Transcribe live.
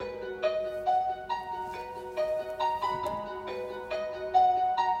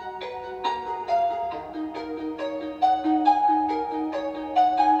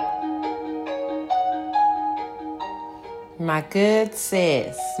my good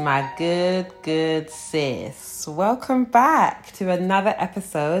sis, my good sis. Welcome back to another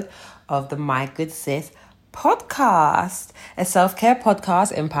episode of the My Good Sis podcast, a self-care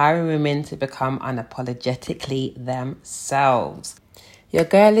podcast empowering women to become unapologetically themselves. Your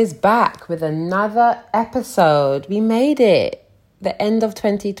girl is back with another episode. We made it. The end of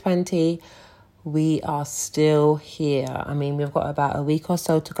 2020. We are still here. I mean, we've got about a week or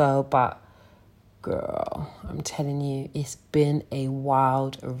so to go, but girl, I'm telling you, it's been a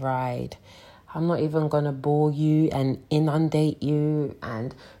wild ride. I'm not even going to bore you and inundate you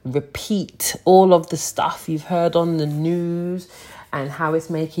and repeat all of the stuff you've heard on the news and how it's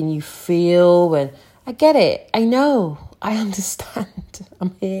making you feel. And I get it. I know. I understand.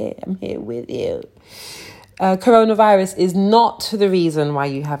 I'm here with you. Coronavirus is not the reason why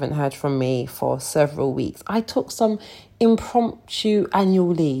you haven't heard from me for several weeks. I took some impromptu annual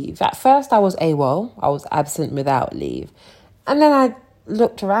leave. At first I was AWOL. I was absent without leave. And then I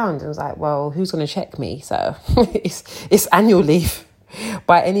looked around and was like, well, who's going to check me? So it's annual leave.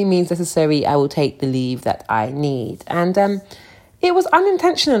 By any means necessary, I will take the leave that I need. And it was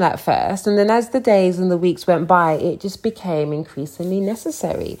unintentional at first. And then as the days and the weeks went by, it just became increasingly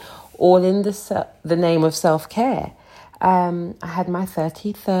necessary, all in the name of self-care. I had my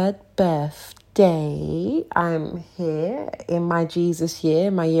 33rd birthday. I'm here in my Jesus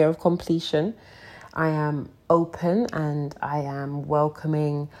year, my year of completion. I am open and I am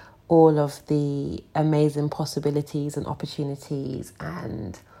welcoming all of the amazing possibilities and opportunities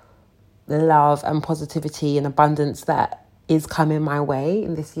and love and positivity and abundance that is coming my way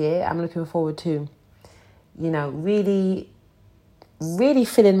in this year. I'm looking forward to, really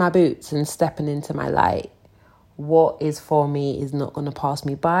filling my boots and stepping into my light. What is for me is not going to pass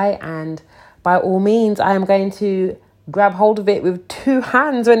me by. And by all means, I am going to grab hold of it with two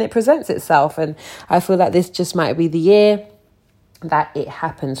hands when it presents itself. And I feel like this just might be the year that it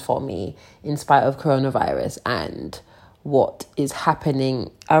happens for me in spite of coronavirus and what is happening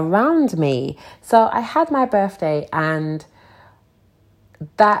around me. So I had my birthday and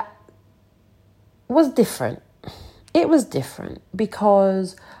that was different. It was different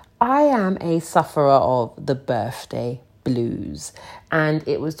because I am a sufferer of the birthday blues. And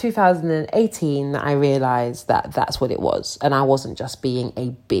it was 2018 that I realised that that's what it was. And I wasn't just being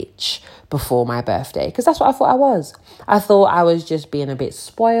a bitch before my birthday, because that's what I thought I was. I thought I was just being a bit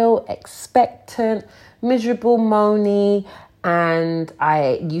spoiled, expectant, miserable, moany. And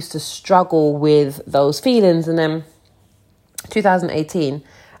I used to struggle with those feelings. And then 2018,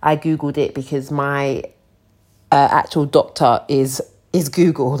 I Googled it because my actual doctor is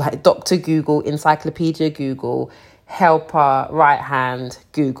Google, like Dr. Google, Encyclopedia Google, helper, right hand,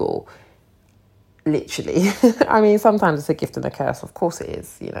 Google. Literally. I mean, sometimes it's a gift and a curse. Of course it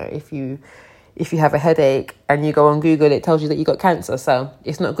is. If you have a headache and you go on Google, it tells you that you got cancer. So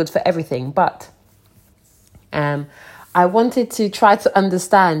it's not good for everything. But I wanted to try to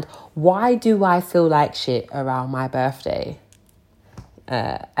understand, why do I feel like shit around my birthday?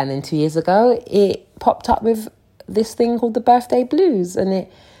 And then 2 years ago, it popped up with this thing called the birthday blues, and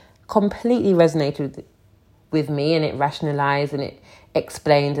it completely resonated with me, and it rationalized and it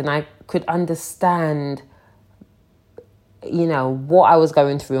explained, and I could understand, what I was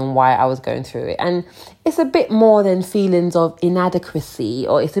going through and why I was going through it. And it's a bit more than feelings of inadequacy,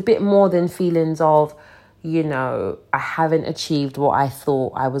 or it's a bit more than feelings of, I haven't achieved what I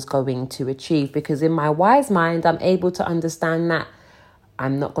thought I was going to achieve, because in my wise mind, I'm able to understand that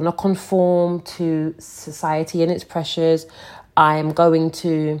I'm not going to conform to society and its pressures. I'm going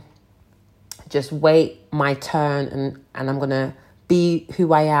to just wait my turn and I'm going to be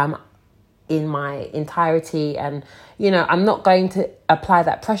who I am in my entirety. And, I'm not going to apply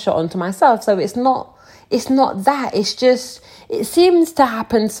that pressure onto myself. So it's not that. It's just, it seems to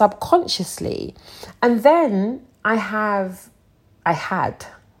happen subconsciously. And then I had,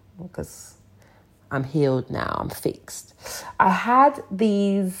 because I'm healed now, I'm fixed. I had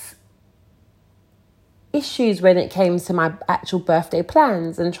these issues when it came to my actual birthday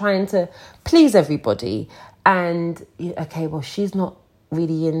plans and trying to please everybody. And, okay, well, she's not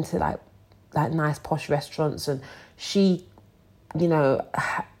really into like nice posh restaurants, and she,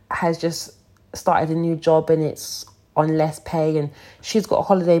 has just started a new job and it's on less pay, and she's got a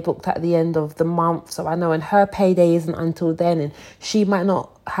holiday booked at the end of the month. So I know, and her payday isn't until then, and she might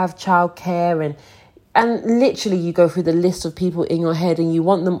not have childcare, and literally you go through the list of people in your head and you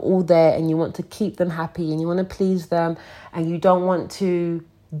want them all there and you want to keep them happy and you want to please them and you don't want to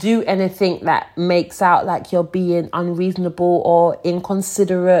do anything that makes out like you're being unreasonable or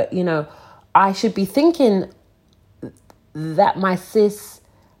inconsiderate. I should be thinking that my sis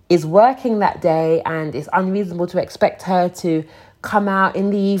is working that day, and it's unreasonable to expect her to come out in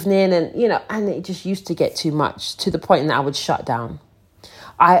the evening, and and it just used to get too much, to the point that I would shut down.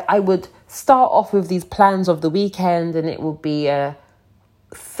 I would start off with these plans of the weekend, and it would be a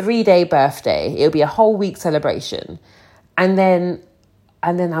 3-day birthday. It would be a whole week celebration. And then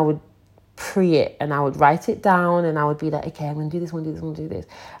I would pre it, and I would write it down, and I would be like, okay, I'm going to do this, I'm going to do this, I'm going to do this.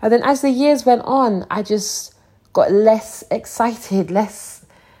 And then as the years went on, I just got less excited, less,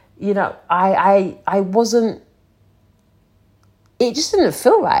 I wasn't, it just didn't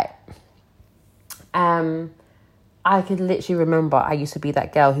feel right. I could literally remember I used to be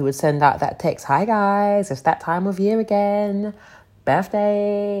that girl who would send out that text, hi guys, it's that time of year again,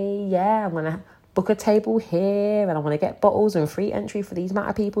 birthday, yeah, I'm going to book a table here, and I want to get bottles and free entry for these amount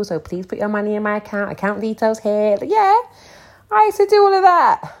of people, so please put your money in my account details here. Yeah, I used to do all of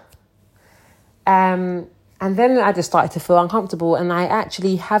that. And then I just started to feel uncomfortable, and I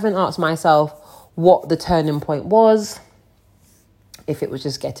actually haven't asked myself what the turning point was, if it was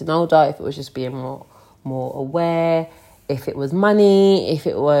just getting older, if it was just being more aware, if it was money, if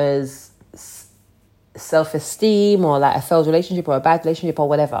it was self-esteem, or like a failed relationship or a bad relationship or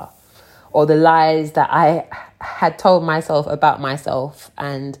whatever, or the lies that I had told myself about myself,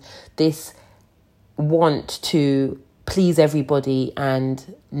 and this want to please everybody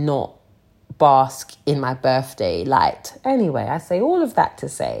and not bask in my birthday light. Anyway, I say all of that to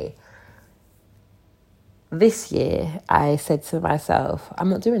say, this year I said to myself, I'm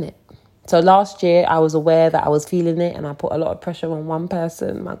not doing it. So last year I was aware that I was feeling it, and I put a lot of pressure on one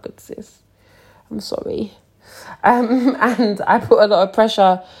person. My good sis, I'm sorry. And I put a lot of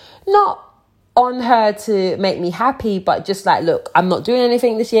pressure, not on her to make me happy, but just like, look, I'm not doing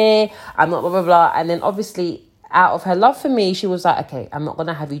anything this year. I'm not blah, blah, blah. And then obviously out of her love for me, she was like, okay, I'm not going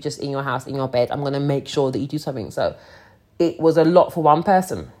to have you just in your house, in your bed. I'm going to make sure that you do something. So it was a lot for one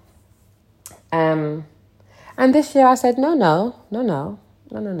person. And this year I said, no.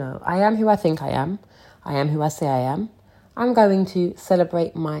 I am who I think I am. I am who I say I am. I'm going to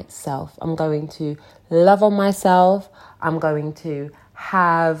celebrate myself. I'm going to love on myself. I'm going to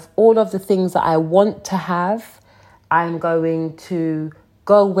have all of the things that I want to have. I'm going to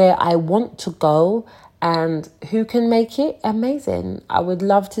go where I want to go. And who can make it? Amazing. I would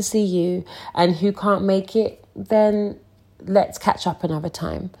love to see you. And who can't make it? Then let's catch up another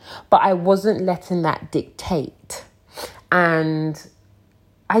time. But I wasn't letting that dictate. And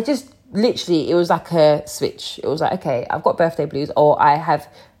I just literally, it was like a switch. It was like, okay, I've got birthday blues, or I have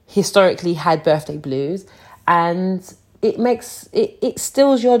historically had birthday blues, and it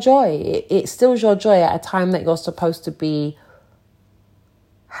stills your joy. It stills your joy at a time that you're supposed to be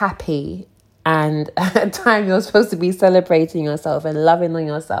happy, and at a time you're supposed to be celebrating yourself and loving on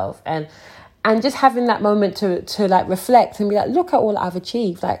yourself, and just having that moment to like reflect and be like, look at all I've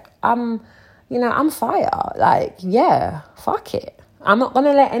achieved. Like, I'm fire. Like, yeah, fuck it. I'm not going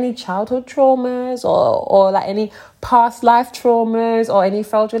to let any childhood traumas or like any past life traumas or any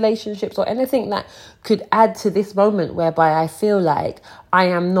failed relationships or anything that could add to this moment whereby I feel like I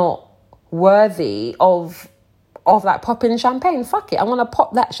am not worthy of like popping champagne. Fuck it. I want to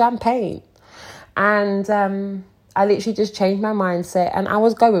pop that champagne. And I literally just changed my mindset, and I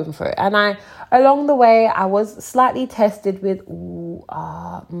was going for it. And along the way, I was slightly tested with,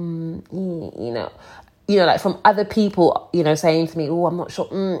 like from other people, saying to me, I'm not sure,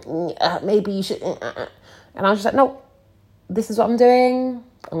 maybe you should. And I was just like, no, this is what I'm doing.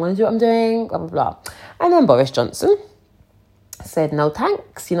 I'm going to do what I'm doing, blah, blah, blah. And then Boris Johnson said, no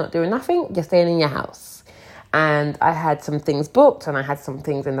thanks, you're not doing nothing, you're staying in your house. And I had some things booked, and I had some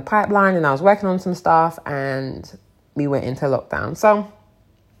things in the pipeline, and I was working on some stuff, and we went into lockdown. So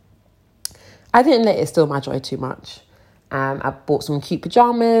I didn't let it steal my joy too much. I bought some cute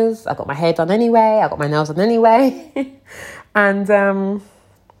pajamas. I got my hair done anyway. I got my nails done anyway. And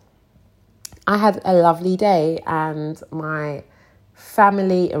I had a lovely day, and my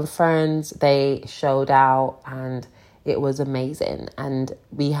family and friends, they showed out, and it was amazing. And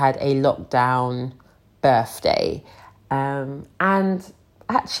we had a lockdown birthday. And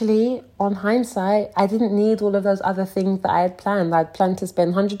actually, on hindsight, I didn't need all of those other things that I had planned. I'd planned to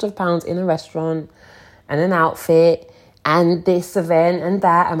spend hundreds of pounds in a restaurant and an outfit and this event and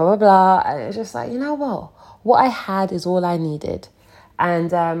that and blah, blah, blah. And it was just like, what I had is all I needed.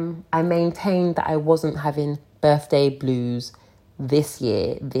 And I maintained that I wasn't having birthday blues this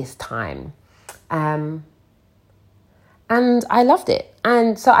year, this time. And I loved it.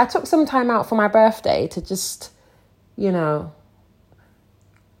 And so I took some time out for my birthday to just, I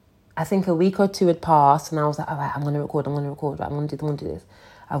think a week or two had passed, and I was like, all right, I'm going to record. Right, I'm going to do this.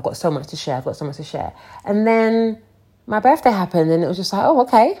 I've got so much to share. And then my birthday happened, and it was just like, oh,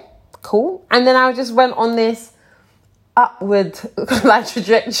 okay, cool. And then I just went on this upward like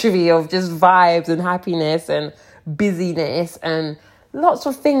trajectory of just vibes and happiness and busyness and lots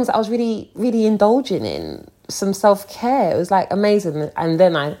of things I was really, really indulging in. Some self-care. It was like amazing. And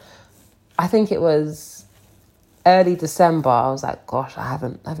then I think it was early December. I was like, gosh, I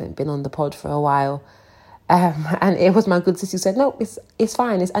haven't been on the pod for a while. And it was my good sis who said, no, it's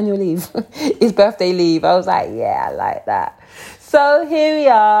fine. It's annual leave. It's birthday leave. I was like, yeah, I like that. So here we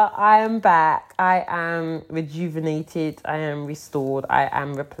are. I am back. I am rejuvenated. I am restored. I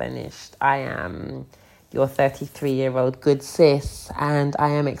am replenished. I am your 33-year-old good sis. And I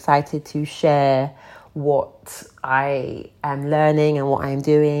am excited to share what I am learning and what I am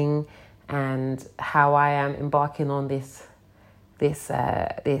doing and how I am embarking on this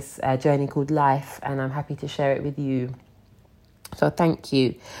journey called life, and I'm happy to share it with you. So thank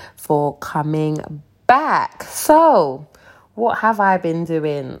you for coming back. So what have I been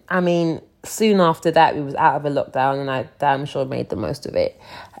doing? I mean, soon after that, we was out of a lockdown, and I damn sure made the most of it.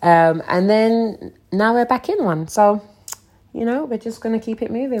 And then now we're back in one. So, we're just going to keep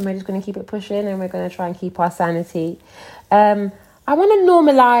it moving. We're just going to keep it pushing, and we're going to try and keep our sanity. I want to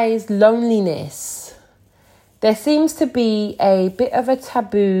normalize loneliness. There seems to be a bit of a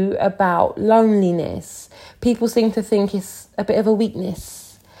taboo about loneliness. People seem to think it's a bit of a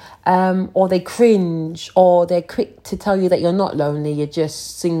weakness, or they cringe, or they're quick to tell you that you're not lonely, you're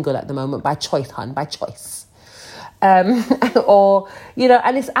just single at the moment by choice, hun, by choice. Or,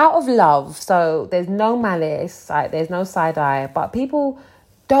 and it's out of love. So there's no malice, like there's no side eye, but people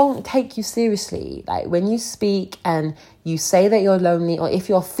don't take you seriously. Like when you speak and you say that you're lonely, or if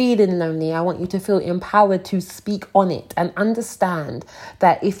you're feeling lonely, I want you to feel empowered to speak on it and understand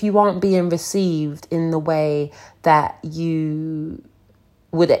that if you aren't being received in the way that you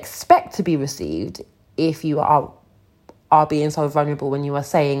would expect to be received, if you are being so vulnerable when you are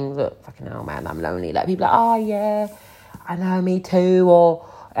saying, look, fucking hell, man, I'm lonely. Like people are like, oh yeah, I know, me too. Or,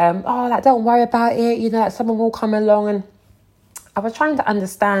 like, don't worry about it. Like someone will come along. And I was trying to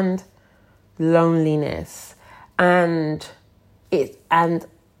understand loneliness and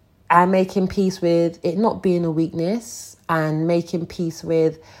making peace with it not being a weakness, and making peace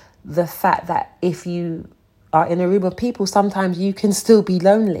with the fact that if you are in a room of people, sometimes you can still be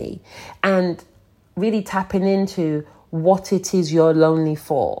lonely, and really tapping into what it is you're lonely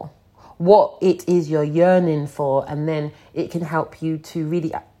for, what it is you're yearning for, and then it can help you to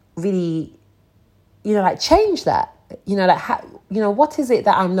really, really, change that. What is it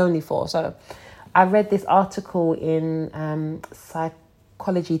that I'm lonely for? So I read this article in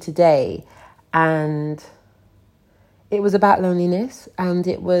Psychology Today, and it was about loneliness, and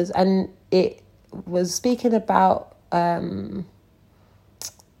it was speaking about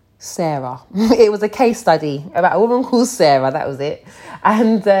Sarah. It was a case study about a woman called Sarah, that was it.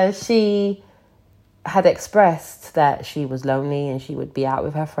 And she had expressed that she was lonely, and she would be out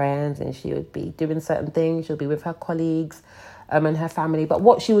with her friends, and she would be doing certain things. She'll be with her colleagues and her family. But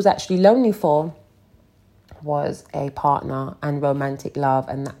what she was actually lonely for was a partner and romantic love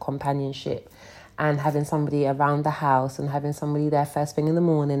and that companionship, and having somebody around the house, and having somebody there first thing in the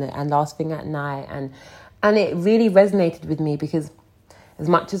morning and last thing at night. And it really resonated with me, because as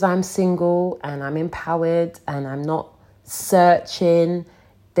much as I'm single and I'm empowered and I'm not searching,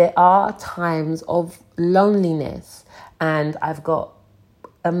 there are times of loneliness, and I've got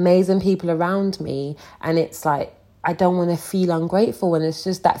amazing people around me, and it's like I don't want to feel ungrateful, and it's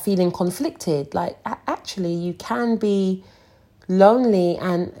just that feeling conflicted. Like, actually, you can be lonely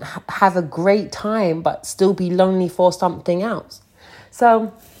and have a great time, but still be lonely for something else.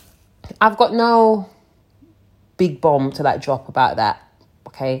 So I've got no big bomb to drop about that,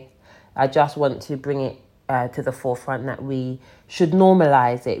 okay? I just want to bring it to the forefront that we should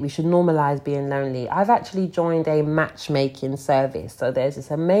normalize it. We should normalize being lonely. I've actually joined a matchmaking service. So there's this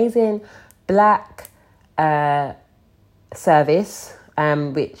amazing Black service,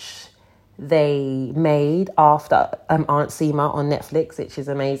 which they made after Aunt Seema on Netflix, which is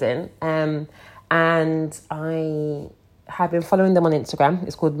amazing. And I have been following them on Instagram.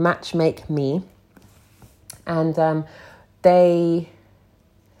 It's called Matchmake Me. And they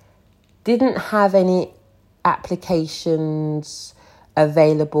didn't have any applications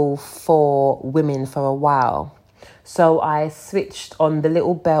available for women for a while. So I switched on the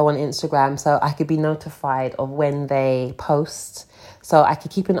little bell on Instagram so I could be notified of when they post, so I could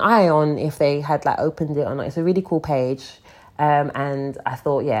keep an eye on if they had opened it or not. It's a really cool page, and I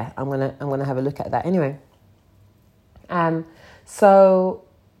thought, yeah, I'm gonna have a look at that anyway. So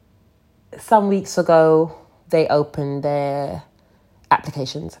some weeks ago they opened their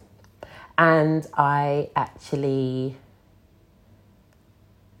applications, And I actually,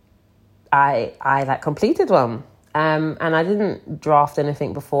 I like completed one. And I didn't draft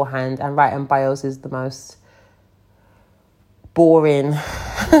anything beforehand. And writing bios is the most boring,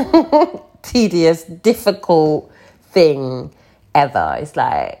 tedious, difficult thing ever. It's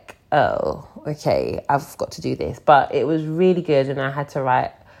like, oh, okay, I've got to do this. But it was really good, and I had to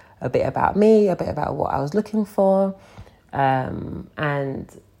write a bit about me, a bit about what I was looking for, and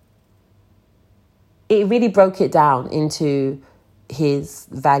it really broke it down into his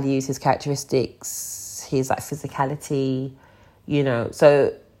values, his characteristics, his like physicality,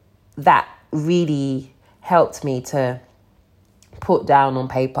 so that really helped me to put down on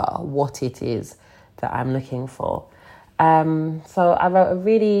paper what it is that I'm looking for. So I wrote a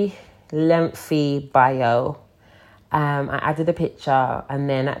really lengthy bio. I added a picture, and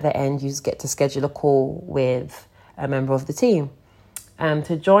then at the end, you just get to schedule a call with a member of the team.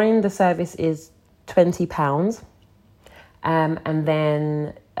 To join the service is £20. And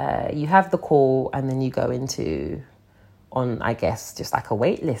then you have the call, and then you go on, I guess, just like a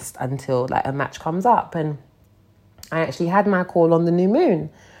wait list until like a match comes up. And I actually had my call on the new moon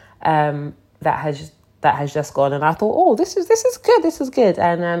that has just gone, and I thought, oh, this is good.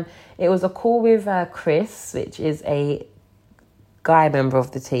 And it was a call with Chris, which is a guy member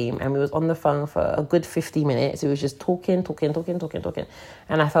of the team, and we was on the phone for a good 50 minutes. It was just talking,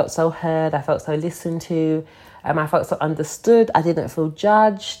 and I felt so heard. I felt so listened to. I felt so understood. I didn't feel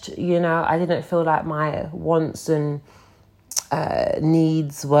judged. I didn't feel like my wants and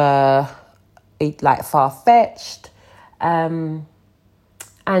needs were like far-fetched. And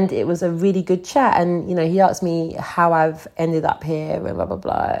it was a really good chat. And, he asked me how I've ended up here and blah, blah,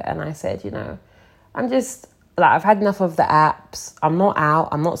 blah. And I said, I'm just like, I've had enough of the apps. I'm not out.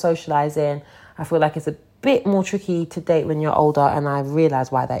 I'm not socializing. I feel like it's a bit more tricky to date when you're older. And I've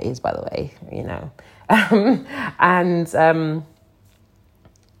realized why that is, by the way,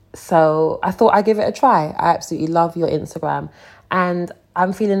 so I thought I'd give it a try. I absolutely love your Instagram. And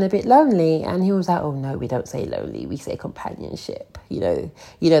I'm feeling a bit lonely. And he was like, oh, no, we don't say lonely. We say companionship. You know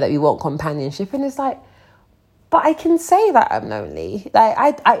that we want companionship. And it's like, but I can say that I'm lonely.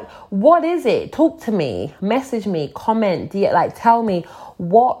 Like, what is it? Talk to me, message me, comment, tell me,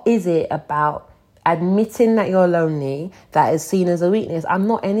 what is it about admitting that you're lonely that is seen as a weakness? I'm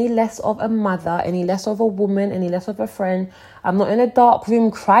not any less of a mother, any less of a woman, any less of a friend. I'm not in a dark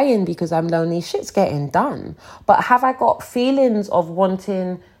room crying because I'm lonely. Shit's getting done. But have I got feelings of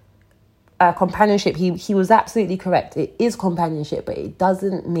wanting companionship? He was absolutely correct. It is companionship, but it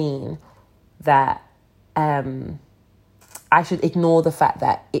doesn't mean that I should ignore the fact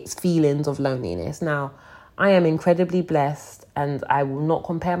that it's feelings of loneliness. Now, I am incredibly blessed, and I will not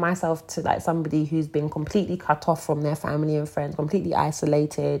compare myself to like somebody who's been completely cut off from their family and friends, completely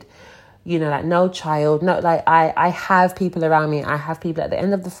isolated, like no child, no, like I have people around me. I have people at the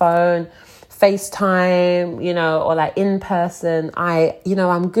end of the phone, FaceTime, or like in person.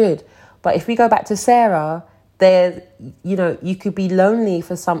 I'm good. But if we go back to Sarah, there, you could be lonely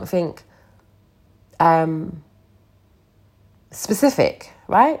for something specific,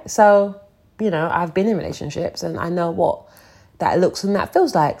 right? So, I've been in relationships and I know what that looks and that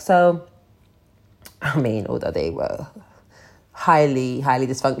feels like. So, although they were highly, highly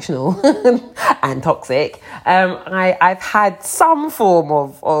dysfunctional and toxic, I've had some form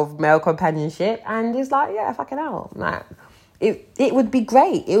of male companionship, and it's like, yeah, fucking hell. Like, it would be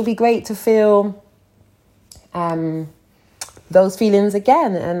great. It would be great to feel those feelings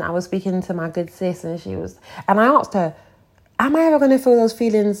again. And I was speaking to my good sis, and I asked her, am I ever going to feel those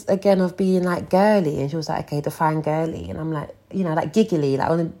feelings again of being like girly? And she was like, okay, define girly. And I'm like, like giggly, like I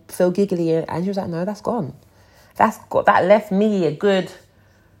want to feel giggly. And she was like, no, that's gone. That left me a good,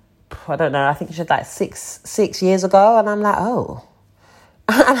 I don't know, I think she said like six years ago. And I'm like, oh.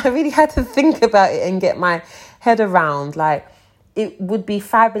 And I really had to think about it and get my head around, like, it would be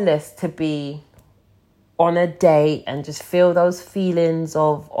fabulous to be on a date and just feel those feelings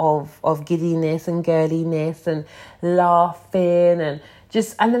of giddiness and girliness and laughing and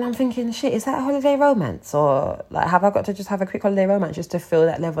then I'm thinking, shit, is that a holiday romance? Or like, have I got to just have a quick holiday romance just to feel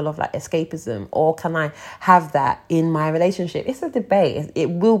that level of like escapism? Or can I have that in my relationship? It's a debate. It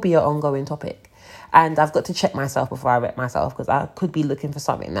will be an ongoing topic. And I've got to check myself before I wreck myself, because I could be looking for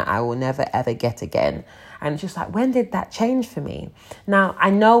something that I will never, ever get again. And it's just like, when did that change for me? Now, I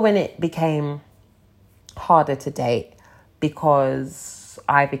know when it became harder to date because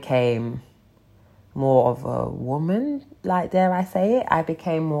I became more of a woman, like, dare I say it. I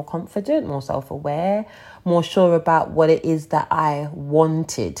became more confident, more self-aware, more sure about what it is that I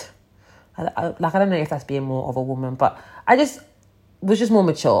wanted. I don't know if that's being more of a woman, but I just was just more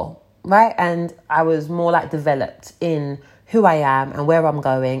mature. right? And I was more like developed in who I am and where I'm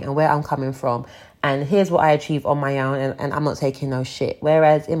going and where I'm coming from. And here's what I achieved on my own, and I'm not taking no shit.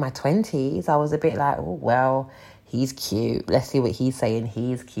 Whereas in my 20s, I was a bit like, oh, well, he's cute. Let's see what he's saying.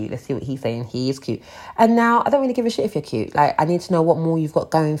 He's cute. Let's see what he's saying. He's cute. And now I don't really give a shit if you're cute. Like, I need to know what more you've got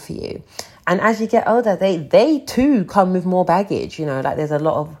going for you. And as you get older, they too come with more baggage. You know, like there's a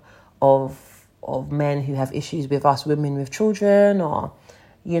lot of men who have issues with us women with children, or,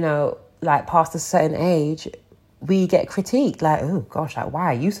 you know, like past a certain age, we get critiqued, like, oh gosh, like, why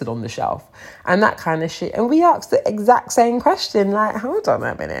are you sit on the shelf? And that kind of shit. And we ask the exact same question, like, hold on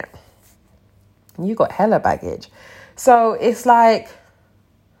a minute. You got hella baggage. So it's like,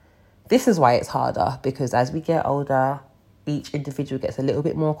 this is why it's harder, because as we get older, each individual gets a little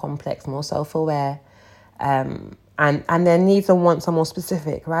bit more complex, more self-aware, and their needs and wants are more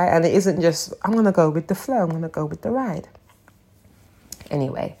specific, right? And it isn't just, I'm going to go with the flow, I'm going to go with the ride.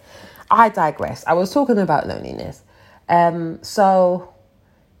 Anyway, I digress. I was talking about loneliness. So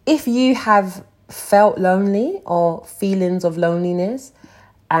if you have felt lonely or feelings of loneliness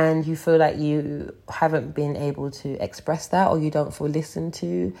and you feel like you haven't been able to express that, or you don't feel listened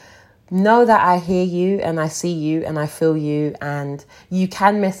to, know that I hear you and I see you and I feel you, and you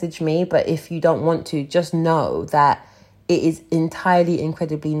can message me. But if you don't want to, just know that it is entirely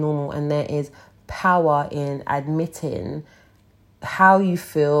incredibly normal, and there is power in admitting how you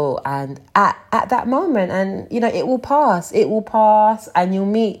feel and at that moment. And, you know, it will pass, and you'll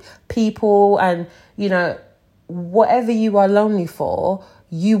meet people, and, you know, whatever you are lonely for,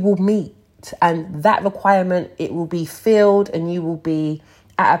 you will meet, and that requirement, it will be filled, and you will be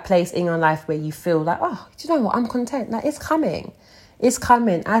at a place in your life where you feel like, oh, do you know what, I'm content. Like, it's coming.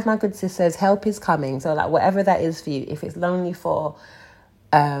 As my good sis says, help is coming. So like, whatever that is for you, if it's lonely for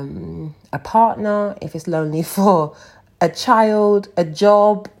a partner, if it's lonely for a child, a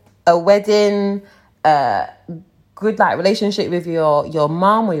job, a wedding, good like relationship with your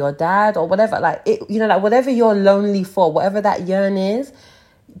mom or your dad or whatever, like it, you know, like whatever you're lonely for, whatever that yearn is,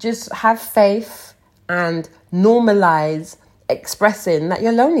 just have faith and normalize expressing that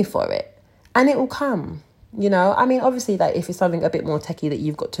you're lonely for it, and it will come. You know, I mean, obviously, like if it's something a bit more techie that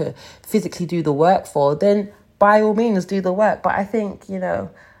you've got to physically do the work for, then by all means do the work. But I think, you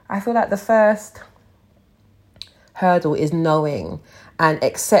know, I feel like the first hurdle is knowing and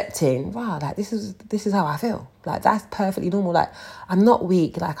accepting, wow, like this is how I feel. Like, that's perfectly normal. Like, I'm not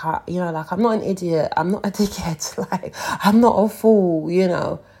weak. Like, I'm not an idiot. I'm not a dickhead. Like, I'm not a fool, you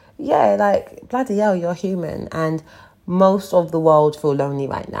know. Yeah, like, bloody hell, you're human. And most of the world feel lonely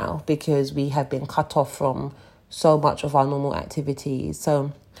right now because we have been cut off from so much of our normal activities.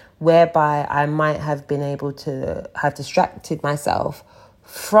 So whereby I might have been able to have distracted myself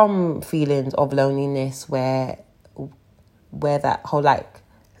from feelings of loneliness where that whole like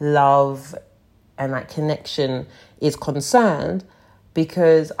love and like connection is concerned,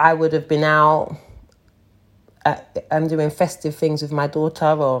 because I would have been out doing festive things with my daughter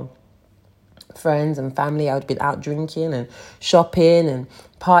or friends and family. I would have been out drinking and shopping and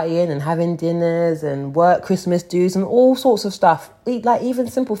partying and having dinners and work Christmas dues and all sorts of stuff, like even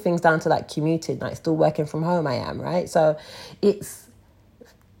simple things down to like commuting, like still working from home I am, right? So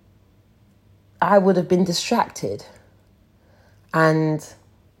I would have been distracted, and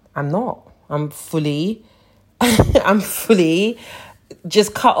I'm not. I'm fully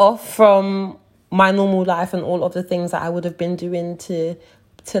just cut off from my normal life and all of the things that I would have been doing to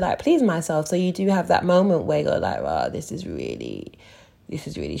like please myself. So you do have that moment where you're like, wow, this is really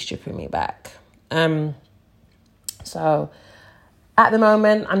stripping me back. So at the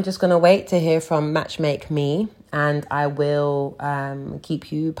moment, I'm just going to wait to hear from Matchmake Me, and I will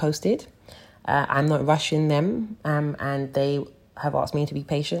keep you posted. I'm not rushing them, and they have asked me to be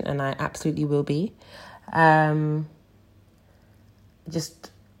patient, and I absolutely will be. Just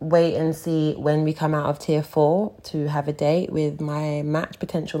wait and see when we come out of tier 4 to have a date with my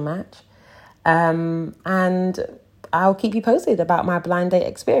potential match. And I'll keep you posted about my blind date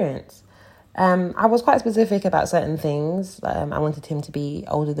experience. I was quite specific about certain things. I wanted him to be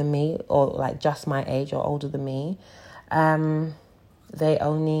older than me, or like just my age or older than me. They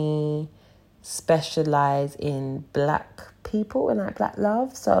only specialize in black people and like black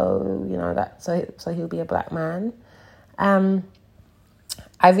love. So, you know, so he'll be a black man.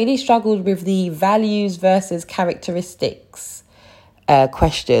 I really struggled with the values versus characteristics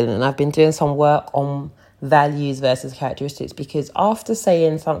question, and I've been doing some work on values versus characteristics, because after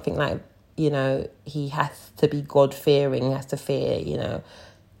saying something like, you know, he has to be God-fearing, he has to fear, you know,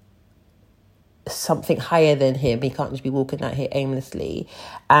 something higher than him, he can't just be walking out here aimlessly,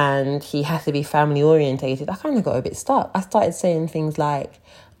 and he has to be family orientated, I kind of got a bit stuck. I started saying things like,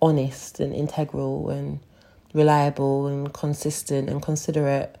 honest and integral and reliable and consistent and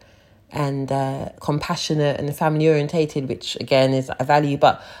considerate and compassionate and family orientated, which again is a value.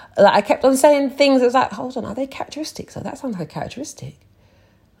 But like, I kept on saying things. It was like, hold on, are they characteristics? So that sounds like a characteristic.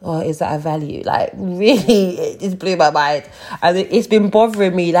 Or is that a value? Like, really, it just blew my mind. And it's been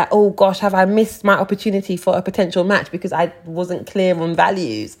bothering me, like, oh gosh, have I missed my opportunity for a potential match because I wasn't clear on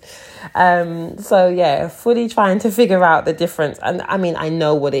values? So yeah, fully trying to figure out the difference. And I mean, I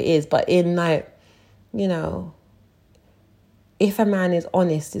know what it is, but in like, you know, if a man is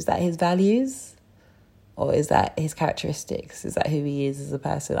honest, is that his values? Or is that his characteristics? Is that who he is as a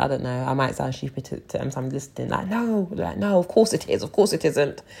person? I don't know. I might sound stupid to some listening. Like, no, of course it is. Of course it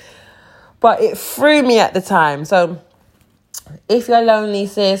isn't. But it threw me at the time. So if you're lonely,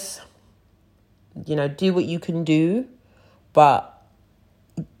 sis, you know, do what you can do. But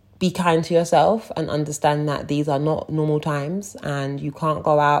be kind to yourself and understand that these are not normal times. And you can't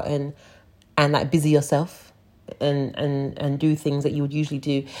go out and like busy yourself. And do things that you would usually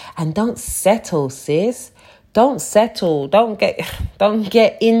do, and don't settle, sis. Don't settle. Don't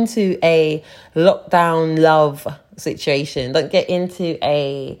get into a lockdown love situation. Don't get into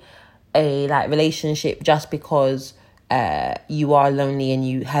a like relationship just because you are lonely and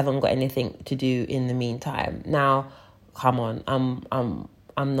you haven't got anything to do in the meantime. Now, come on,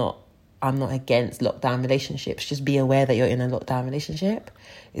 I'm not against lockdown relationships. Just be aware that you're in a lockdown relationship.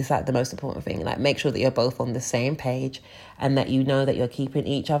 It's like the most important thing. Like, make sure that you're both on the same page and that you know that you're keeping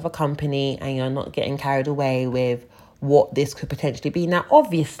each other company and you're not getting carried away with what this could potentially be. Now,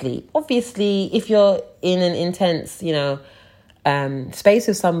 obviously, if you're in an intense, you know, space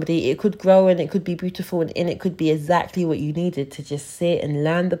with somebody, it could grow and it could be beautiful and it could be exactly what you needed to just sit and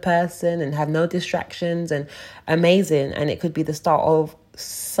learn the person and have no distractions and amazing. And it could be the start of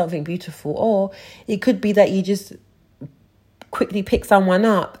something beautiful, or it could be that you just quickly pick someone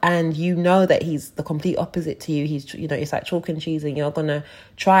up and you know that he's the complete opposite to you. He's, you know, it's like chalk and cheese and you're gonna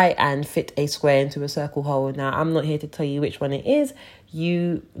try and fit a square into a circle hole. Now, I'm not here to tell you which one it is.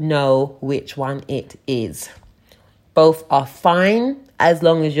 You know which one it is. Both are fine as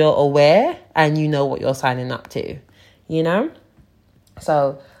long as you're aware and you know what you're signing up to, you know?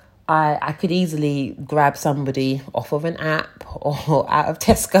 So I could easily grab somebody off of an app or out of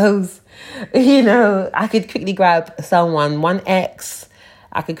Tesco's. You know, I could quickly grab one ex.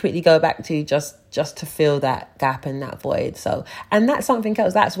 I could quickly go back to just to fill that gap and that void. So, and that's something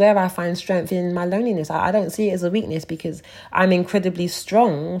else. That's where I find strength in my loneliness. I don't see it as a weakness because I'm incredibly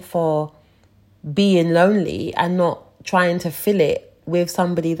strong for being lonely and not trying to fill it with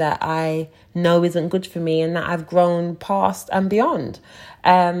somebody that I know isn't good for me and that I've grown past and beyond.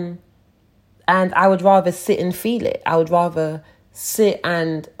 And I would rather sit and feel it. I would rather sit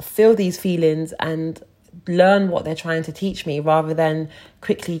and feel these feelings and learn what they're trying to teach me rather than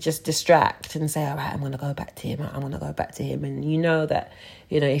quickly just distract and say, all right, I'm going to go back to him. I'm going to go back to him. And you know that,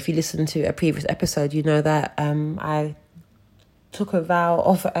 you know, if you listen to a previous episode, you know that I took a vow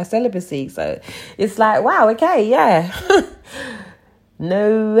of a celibacy. So it's like, wow, okay, yeah.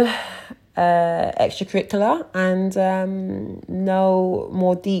 No extracurricular and no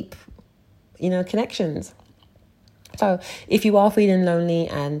more deep, you know, connections. So if you are feeling lonely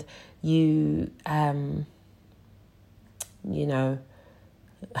and you, you know,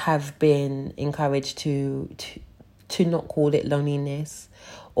 have been encouraged to not call it loneliness,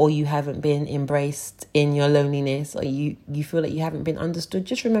 or you haven't been embraced in your loneliness, or you feel like you haven't been understood,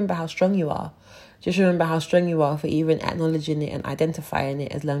 just remember how strong you are. Just remember how strong you are for even acknowledging it and identifying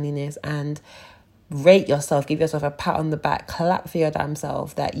it as loneliness, and rate yourself, give yourself a pat on the back, clap for your damn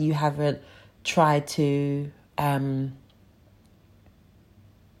self that you haven't tried to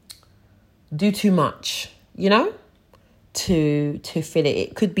do too much, you know, to fill it.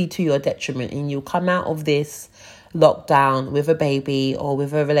 It could be to your detriment, and you'll come out of this lockdown with a baby or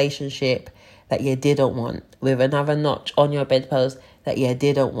with a relationship that you didn't want, with another notch on your bedpost that you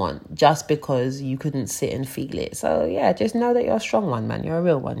didn't want, just because you couldn't sit and feel it. So yeah, just know that you're a strong one, man. You're a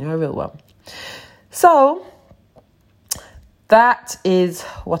real one. You're a real one. So that is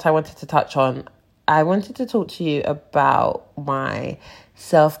what I wanted to touch on. I wanted to talk to you about my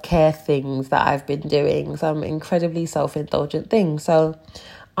self-care things that I've been doing, some incredibly self-indulgent things. So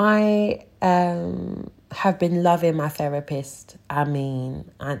I have been loving my therapist. I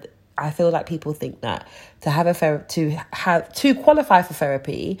mean, I feel like people think that to qualify for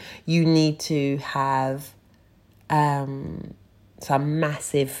therapy, you need to have some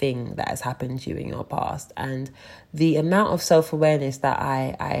massive thing that has happened to you in your past. And the amount of self-awareness that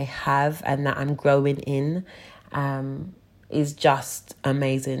I have and that I'm growing in is just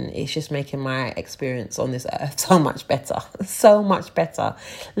amazing. It's just making my experience on this earth so much better. So much better.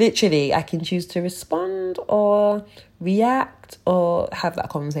 Literally, I can choose to respond or react or have that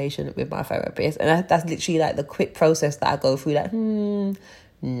conversation with my therapist. And that's literally like the quick process that I go through. Like,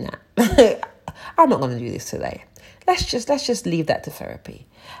 nah, I'm not going to do this today. Let's just leave that to therapy.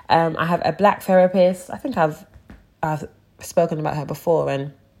 I have a black therapist. I think I've spoken about her before,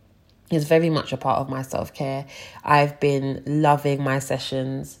 and is very much a part of my self-care. I've been loving my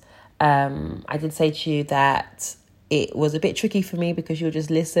sessions. I did say to you that it was a bit tricky for me because you'll just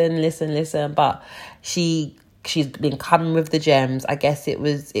listen, but she's been coming with the gems. I guess it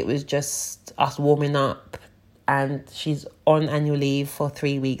was just us warming up, and she's on annual leave for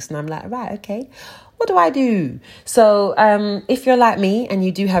 3 weeks, and I'm like, right, okay, what do I do? So if you're like me and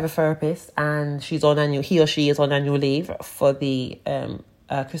you do have a therapist and he or she is on annual leave for the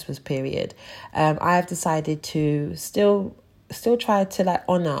Christmas period, I've decided to still try to like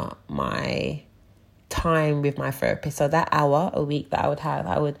honor my time with my therapist. So that hour a week that I would have,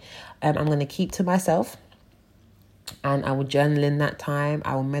 I'm going to keep to myself, and I will journal in that time.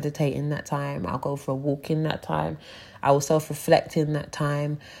 I will meditate in that time. I'll go for a walk in that time. I will self-reflect in that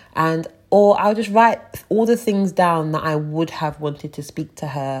time, or I'll just write all the things down that I would have wanted to speak to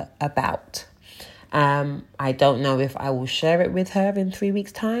her about. I don't know if I will share it with her in 3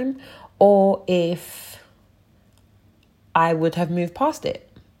 weeks' time, or if I would have moved past it,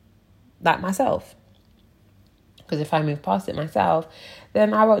 like myself. Because if I move past it myself,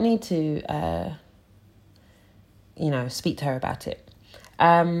 then I won't need to, speak to her about it.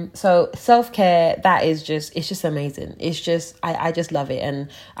 So self-care, it's just amazing. It's just, I just love it. And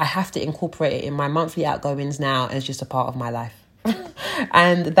I have to incorporate it in my monthly outgoings now as just a part of my life.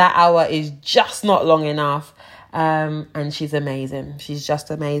 And that hour is just not long enough. And she's amazing. She's just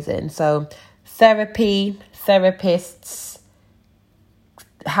amazing. So therapists,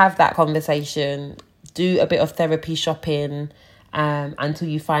 have that conversation, do a bit of therapy shopping, until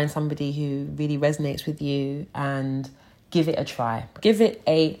you find somebody who really resonates with you, and give it a try.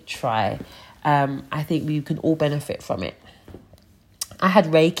 I think we can all benefit from it. I had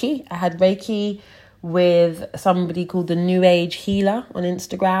Reiki with somebody called the New Age Healer on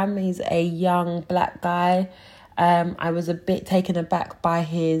Instagram. He's a young black guy. I was a bit taken aback by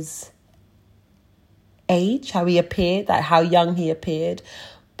his age, how he appeared, like how young he appeared.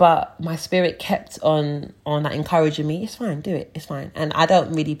 But my spirit kept on like encouraging me. It's fine, do it. It's fine. And I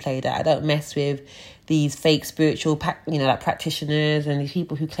don't really play that. I don't mess with these fake spiritual, like practitioners and these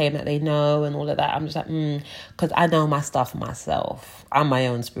people who claim that they know and all of that. I'm just like, because I know my stuff myself. I'm my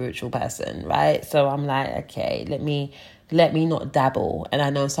own spiritual person, right? So I'm like, okay, let me not dabble. And I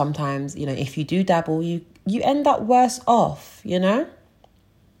know sometimes, if you do dabble, you end up worse off,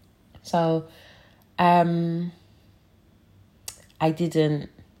 So, I didn't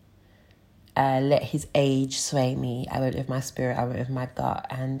let his age sway me. I went with my spirit, I went with my gut,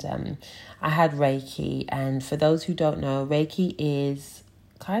 and I had Reiki. And for those who don't know, Reiki is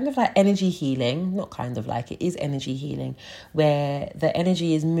kind of like energy healing, it is energy healing, where the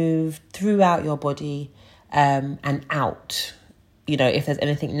energy is moved throughout your body and out. If there's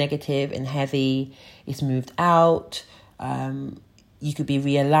anything negative and heavy, it's moved out. You could be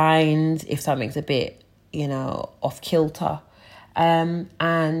realigned if something's a bit, off kilter.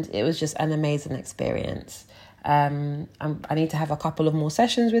 And it was just an amazing experience. I need to have a couple of more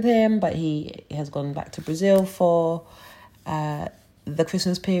sessions with him, but he has gone back to Brazil for the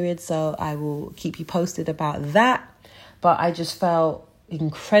Christmas period, so I will keep you posted about that. But I just felt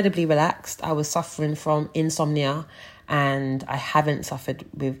incredibly relaxed. I was suffering from insomnia, and I haven't suffered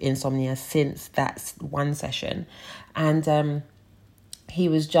with insomnia since that one session. And he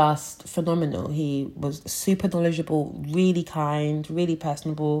was just phenomenal. He was super knowledgeable, really kind, really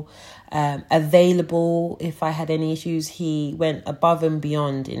personable, available if I had any issues. He went above and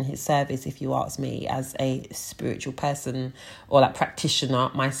beyond in his service, if you ask me. As a spiritual person or like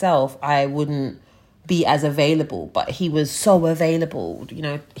practitioner myself, I wouldn't be as available, but he was so available.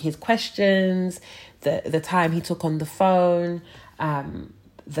 His questions, the time he took on the phone,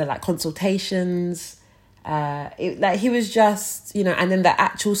 the like consultations, he was just, and then the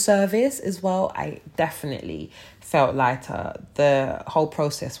actual service as well, I definitely felt lighter. The whole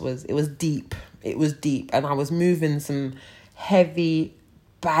process was deep, and I was moving some heavy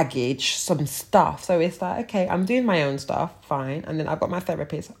baggage, some stuff. So it's like, okay, I'm doing my own stuff, fine, and then I've got my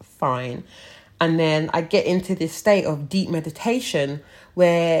therapist, fine, and then I get into this state of deep meditation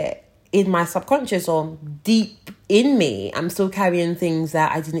where in my subconscious or deep in me, I'm still carrying things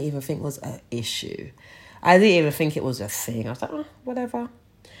that I didn't even think was an issue. I didn't even think it was a thing. I was like, oh, whatever.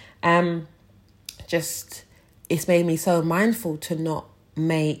 Just it's made me so mindful to not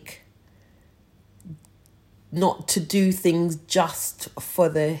to do things just for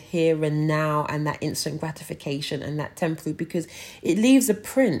the here and now and that instant gratification and that temporary, because it leaves a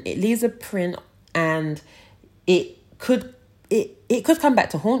print. And it could come back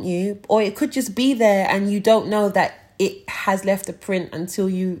to haunt you, or it could just be there and you don't know that it has left a print until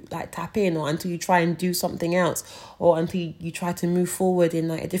you like tap in, or until you try and do something else, or until you try to move forward in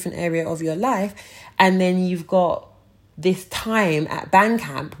like a different area of your life. And then you've got this time at band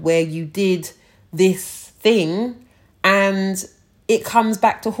camp where you did this thing and it comes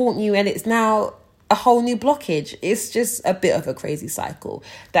back to haunt you, and it's now a whole new blockage. It's just a bit of a crazy cycle.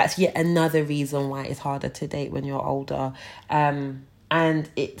 That's yet another reason why it's harder to date when you're older. And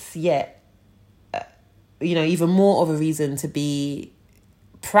it's yet, even more of a reason to be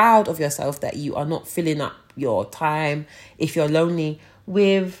proud of yourself that you are not filling up your time, if you're lonely,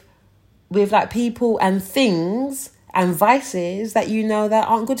 with like people and things and vices that that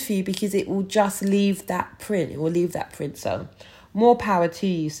aren't good for you, because it will just leave that print. It will leave that print. So more power to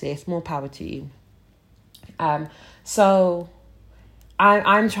you, sis. More power to you. So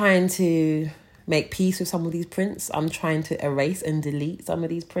I'm trying to make peace with some of these prints. I'm trying to erase and delete some of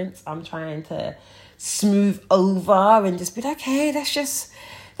these prints. I'm trying to smooth over and just be like, okay, let's just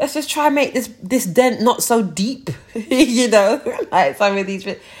try and make this dent not so deep, like some of these.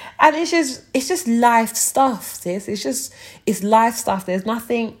 And it's just life stuff, sis. It's life stuff. There's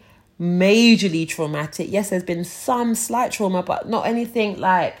nothing majorly traumatic. Yes, there's been some slight trauma, but not anything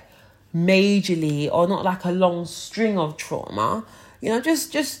like majorly, or not like a long string of trauma.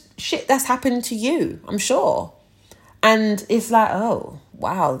 Just shit that's happened to you, I'm sure. And it's like, oh,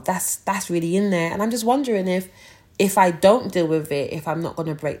 wow, that's really in there. And I'm just wondering if I don't deal with it, if I'm not going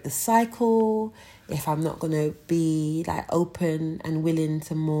to break the cycle, if I'm not going to be like open and willing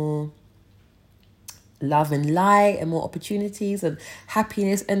to more love and light and more opportunities and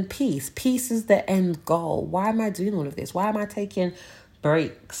happiness and peace. Peace is the end goal. Why am I doing all of this? Why am I taking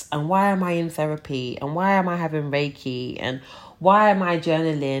breaks? And why am I in therapy? And why am I having Reiki? And why am I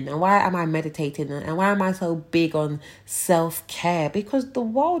journaling? And why am I meditating? And why am I so big on self-care? Because the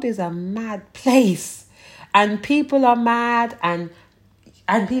world is a mad place. And people are mad, and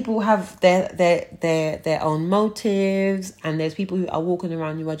people have their own motives, and there's people who are walking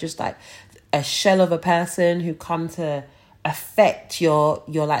around who are just like a shell of a person, who come to affect your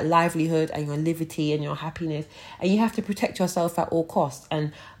like livelihood and your liberty and your happiness, and you have to protect yourself at all costs.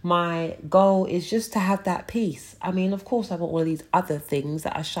 And my goal is just to have that peace. I mean, of course I want all of these other things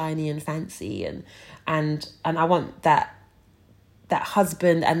that are shiny and fancy, and I want that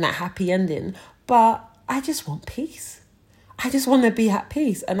husband and that happy ending, but I just want peace. I just want to be at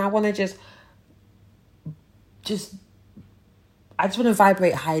peace, and I want to just I just want to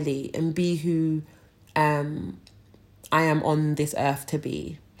vibrate highly and be who I am on this earth to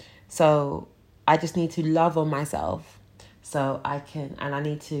be. So I just need to love on myself so I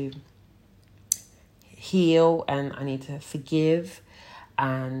need to heal, and I need to forgive,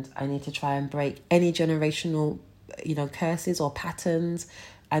 and I need to try and break any generational, curses or patterns.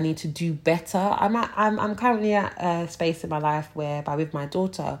 I need to do better. I'm currently at a space in my life whereby with my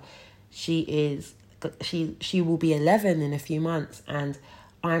daughter, she will be 11 in a few months, and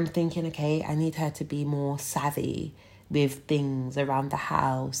I'm thinking, okay, I need her to be more savvy with things around the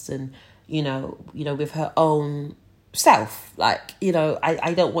house, and with her own self. Like,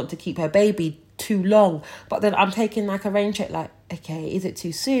 I don't want to keep her baby too long, but then I'm taking like a rain check, like, okay, is it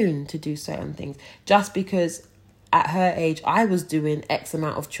too soon to do certain things? Just because at her age I was doing X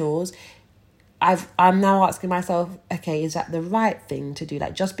amount of chores, I'm now asking myself, okay, is that the right thing to do?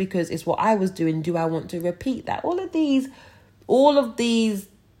 Like, just because it's what I was doing, do I want to repeat that? All of these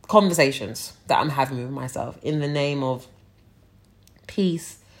conversations that I'm having with myself in the name of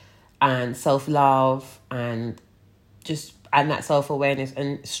peace and self-love and that self-awareness,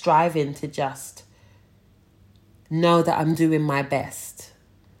 and striving to just know that I'm doing my best,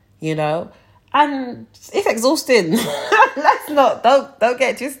 And it's exhausting. Don't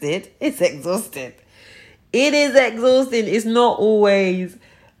get twisted. It's exhausting. It is exhausting. It's not always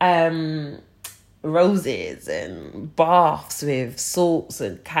roses and baths with salts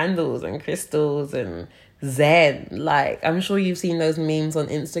and candles and crystals and zen. Like, I'm sure you've seen those memes on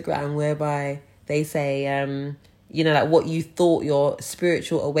Instagram whereby they say, like what you thought your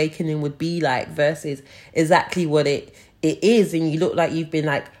spiritual awakening would be like versus exactly what it is. And you look like you've been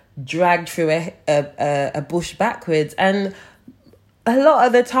like dragged through a bush backwards, and a lot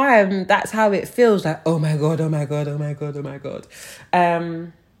of the time that's how it feels, like, oh my god.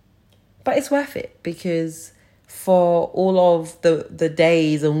 But it's worth it, because for all of the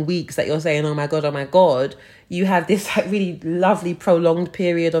days and weeks that you're saying oh my god, you have this like really lovely prolonged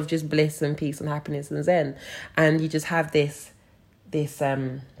period of just bliss and peace and happiness and zen, and you just have this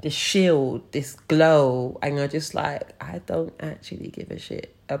shield, this glow, and you're just like, I don't actually give a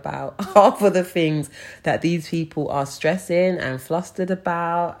shit about half of the things that these people are stressing and flustered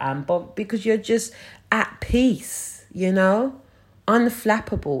about, but because you're just at peace,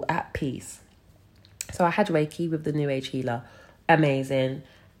 unflappable, at peace. So I had Reiki with the New Age healer. Amazing.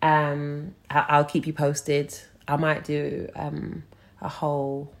 I'll keep you posted. I might do a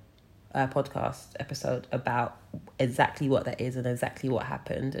whole podcast episode about exactly what that is and exactly what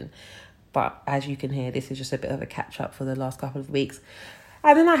happened. But as you can hear, this is just a bit of a catch up for the last couple of weeks.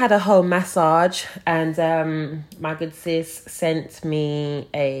 And then I had a home massage, and my good sis sent me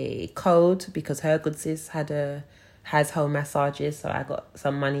a code because her good sis has home massages, so I got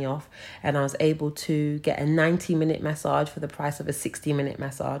some money off, and I was able to get a 90-minute massage for the price of a 60-minute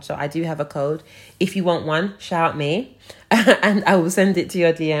massage. So I do have a code. If you want one, shout me and I will send it to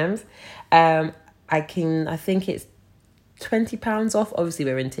your DMs. I think it's £20 off. Obviously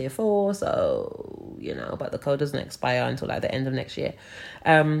we're in tier 4, so but the code doesn't expire until like the end of next year.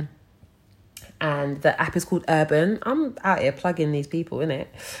 And the app is called Urban. I'm out here plugging these people, innit?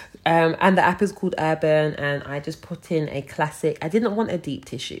 And the app is called Urban, and I just put in a classic. I didn't want a deep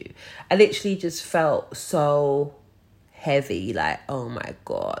tissue. I literally just felt so heavy, like, oh my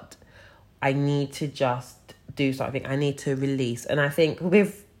God, I need to just do something. I need to release. And I think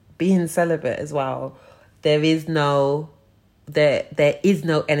with being celibate as well, there is no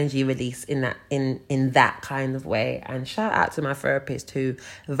energy release in that kind of way. And shout out to my therapist who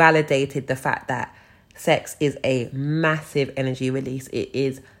validated the fact that sex is a massive energy release. It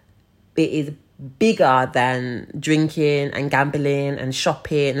is bigger than drinking and gambling and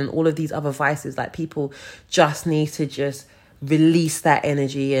shopping and all of these other vices. Like, people just need to just release that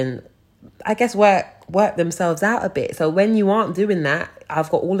energy and I guess work themselves out a bit. So when you aren't doing that, I've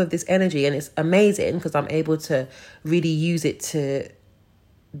got all of this energy, and it's amazing because I'm able to really use it to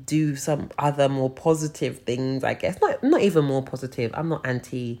do some other more positive things, I guess. Not even more positive. I'm not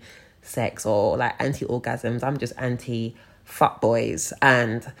anti-sex or like anti-orgasms. I'm just anti-fuckboys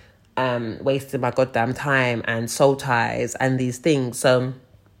and wasting my goddamn time and soul ties and these things. So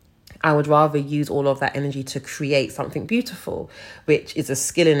I would rather use all of that energy to create something beautiful, which is a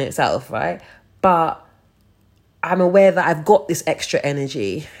skill in itself, right? But I'm aware that I've got this extra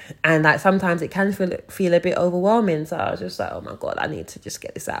energy, and like sometimes it can feel a bit overwhelming. So I was just like, oh my God, I need to just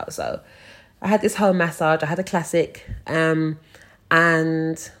get this out. So I had this home massage. I had a classic, and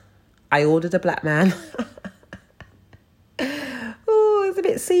I ordered a black man. Oh, it's a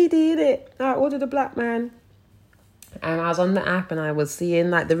bit seedy, isn't it? I ordered a black man. And I was on the app and I was seeing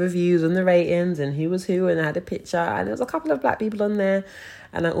like the reviews and the ratings and who was who, and I had a picture, and there was a couple of black people on there,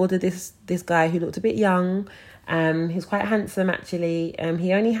 and I ordered this guy who looked a bit young. He's quite handsome actually.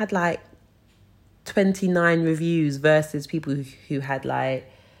 He only had like 29 reviews versus people who had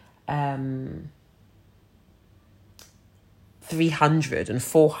like 300 and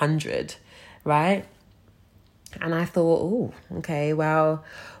 400, right? And I thought, oh, okay, well,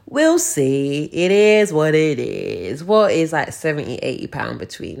 we'll see. It is what it is. What is like 70, 80 pound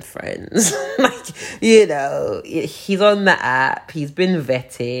between friends? Like, he's on the app. He's been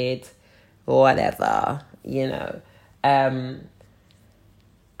vetted or whatever, And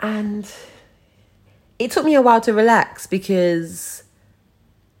it took me a while to relax because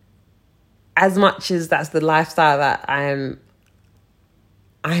as much as that's the lifestyle that I'm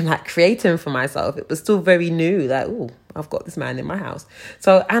like creating for myself, it was still very new. Like, oh, I've got this man in my house.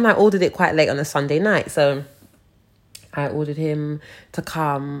 So, and I ordered it quite late on a Sunday night. So I ordered him to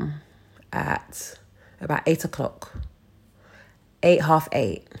come at about 8 o'clock,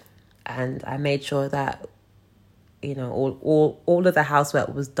 8:30. And I made sure that, all of the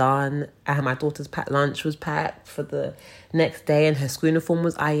housework was done. And my daughter's packed lunch was packed for the next day, and her school uniform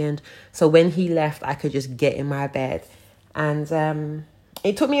was ironed. So when he left, I could just get in my bed. And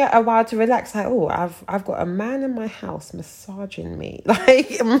it took me a while to relax. Like, oh, I've got a man in my house massaging me.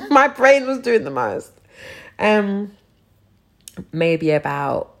 Like, my brain was doing the most. Maybe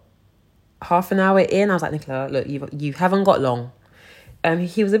about half an hour in, I was like, Nicola, look, you haven't got long.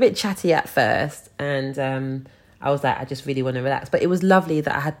 He was a bit chatty at first, and I was like, I just really want to relax. But it was lovely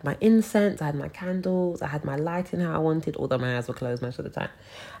that I had my incense, I had my candles, I had my lighting how I wanted, although my eyes were closed most of the time.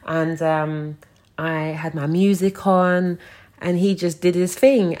 And I had my music on, and he just did his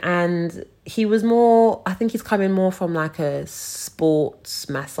thing. And he was more, I think he's coming more from like a sports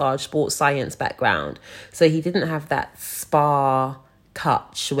massage, sports science background. So he didn't have that spa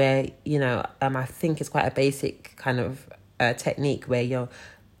touch where, I think it's quite a basic kind of technique where you're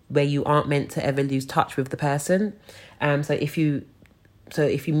where you aren't meant to ever lose touch with the person. So if you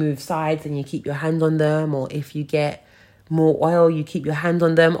move sides and you keep your hand on them, or if you get more oil, you keep your hand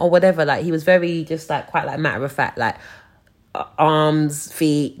on them, or whatever. Like, he was very just like quite like matter of fact, like arms,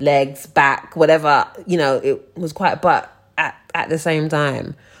 feet, legs, back, whatever, it was quite, but at the same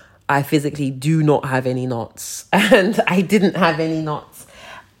time, I physically do not have any knots, and I didn't have any knots.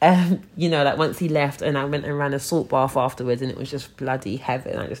 Like once he left, and I went and ran a salt bath afterwards, and it was just bloody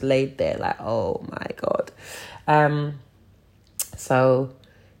heaven. I just laid there like, oh my God. So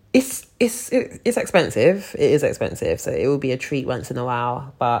it's expensive. It is expensive. So it will be a treat once in a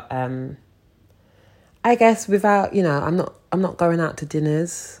while. But I guess without, I'm not going out to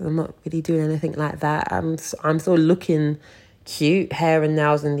dinners. I'm not really doing anything like that. I'm still looking cute, hair and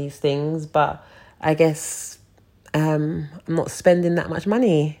nails and these things, but I guess I'm not spending that much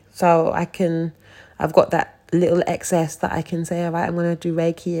money. So I've got that little excess that I can say, all right, I'm going to do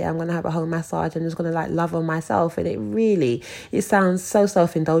Reiki, I'm going to have a home massage, I'm just going to like love on myself. And it sounds so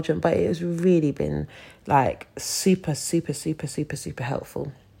self-indulgent, but it has really been like super, super, super, super, super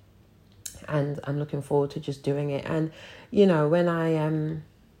helpful. And I'm looking forward to just doing it. And,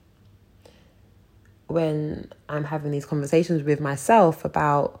 when I'm having these conversations with myself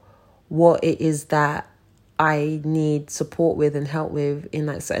about what it is that I need support with and help with in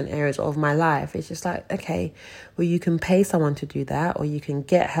like certain areas of my life, it's just like, okay, well, you can pay someone to do that, or you can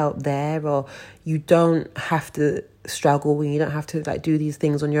get help there, or you don't have to struggle and you don't have to like do these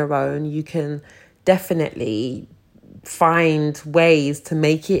things on your own. You can definitely find ways to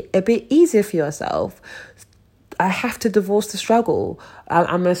make it a bit easier for yourself. I have to divorce the struggle.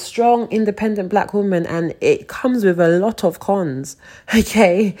 I'm a strong, independent Black woman, and it comes with a lot of cons.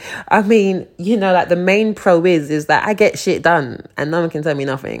 Okay. I mean, like the main pro is that I get shit done and no one can tell me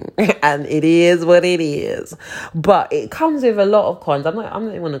nothing. And it is what it is. But it comes with a lot of cons. I'm not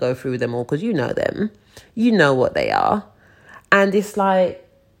going to go through them all, because you know them. You know what they are. And it's like,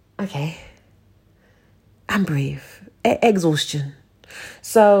 okay, and breathe. Exhaustion.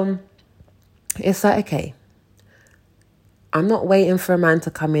 So it's like, okay, I'm not waiting for a man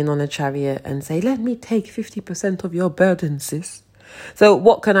to come in on a chariot and say, let me take 50% of your burden, sis. So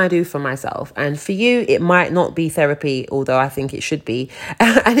what can I do for myself? And for you, it might not be therapy, although I think it should be.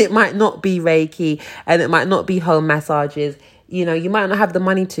 And it might not be Reiki, and it might not be home massages. You might not have the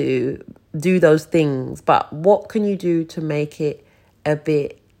money to do those things, but what can you do to make it a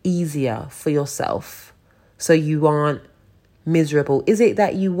bit easier for yourself so you aren't miserable? Is it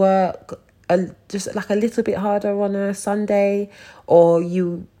that you work just like a little bit harder on a Sunday, or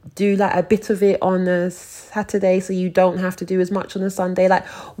you do like a bit of it on a Saturday so you don't have to do as much on a Sunday? Like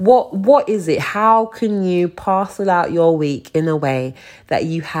what is it? How can you parcel out your week in a way that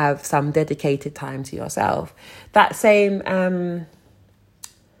you have some dedicated time to yourself? That same Aunt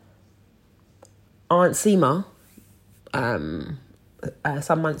Seema,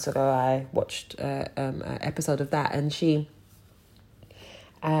 some months ago I watched an episode of that, and she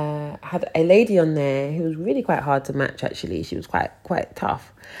had a lady on there who was really quite hard to match. Actually, she was quite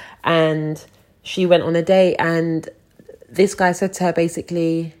tough, and she went on a date, and this guy said to her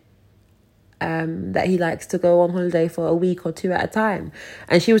basically that he likes to go on holiday for a week or two at a time,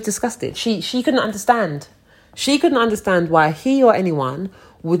 and she was disgusted. She couldn't understand. She couldn't understand why he or anyone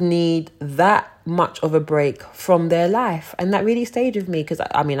would need that much of a break from their life. And that really stayed with me, because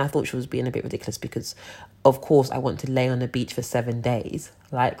I thought she was being a bit ridiculous, because of course I want to lay on the beach for 7 days,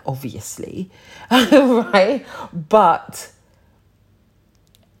 like obviously, right? But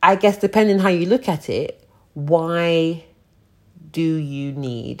I guess depending how you look at it, why do you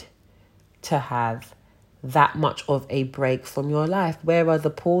need to have that much of a break from your life? Where are the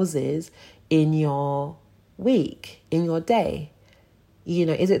pauses in your week, in your day?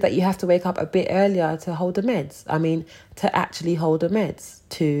 Is it that you have to wake up a bit earlier to hold the meds? To actually hold the meds,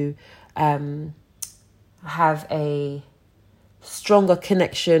 to have a stronger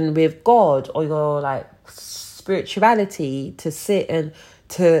connection with God or your like spirituality, to sit and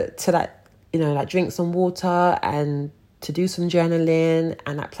to like drink some water and to do some journaling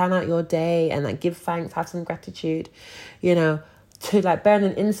and like plan out your day and like give thanks, have some gratitude, to like burn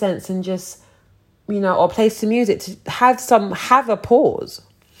an incense and just or play some music, to have a pause.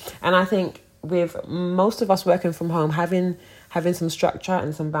 And I think with most of us working from home, having some structure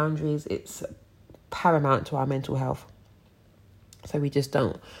and some boundaries, it's paramount to our mental health. So we just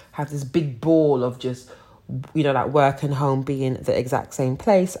don't have this big ball of just, like work and home being the exact same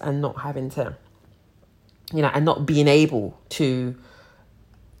place, and not having to, and not being able to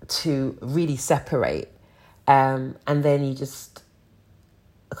really separate. And then you just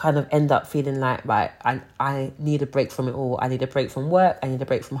kind of end up feeling like, right, I need a break from it all. I need a break from work. I need a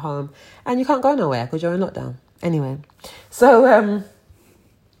break from home. And you can't go nowhere because you're in lockdown. Anyway, so,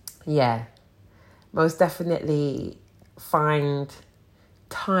 yeah, most definitely find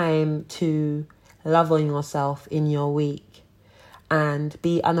time to love on yourself in your week and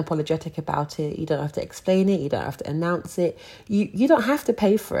be unapologetic about it. You don't have to explain it. You don't have to announce it. You don't have to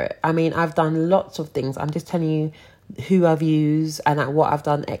pay for it. I mean, I've done lots of things. I'm just telling you who I've used and what I've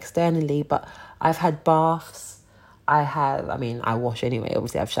done externally, but I've had baths. I wash anyway.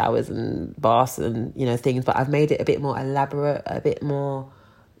 Obviously, I have showers and baths and, things, but I've made it a bit more elaborate, a bit more,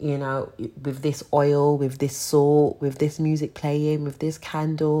 with this oil, with this salt, with this music playing, with this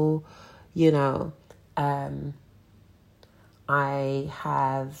candle, I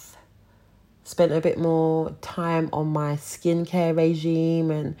have spent a bit more time on my skincare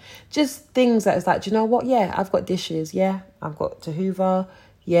regime and just things that is like, do you know what? Yeah, I've got dishes. Yeah, I've got to hoover.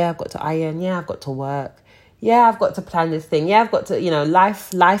 Yeah, I've got to iron. Yeah, I've got to work. Yeah, I've got to plan this thing. Yeah, I've got to, life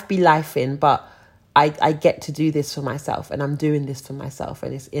be lifing, but I get to do this for myself, and I'm doing this for myself,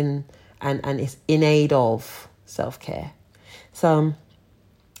 and it's it's in aid of self-care. So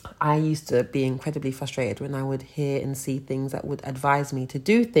I used to be incredibly frustrated when I would hear and see things that would advise me to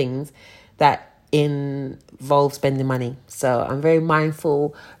do things that involve spending money. So I'm very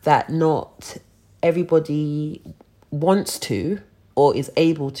mindful that not everybody wants to or is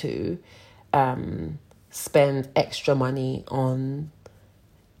able to spend extra money on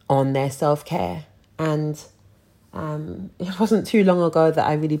their self-care. And it wasn't too long ago that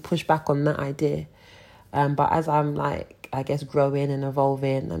I really pushed back on that idea. But as I'm growing and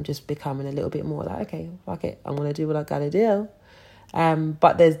evolving, I'm just becoming a little bit more like, okay, fuck it, I'm going to do what I got to do.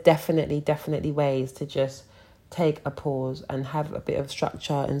 But there's definitely ways to just take a pause and have a bit of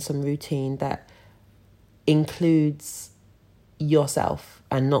structure and some routine that includes yourself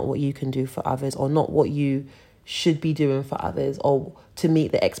and not what you can do for others, or not what you should be doing for others, or to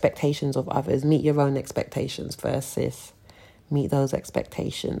meet the expectations of others. Meet your own expectations first, sis. Meet those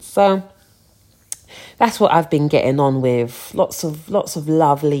expectations. So that's what I've been getting on with. Lots of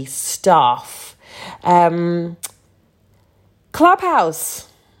lovely stuff. Clubhouse.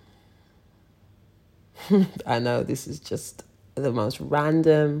 I know this is just the most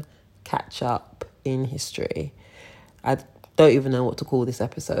random catch up in history. I don't even know what to call this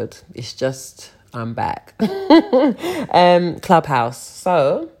episode. It's just, I'm back. Clubhouse.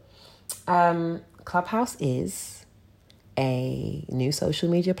 So, Clubhouse is a new social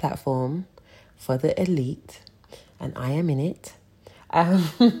media platform for the elite, and I am in it.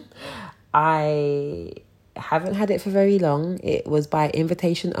 I haven't had it for very long. It was by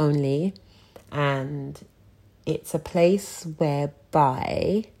invitation only, and it's a place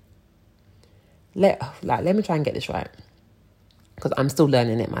whereby let me try and get this right, because I'm still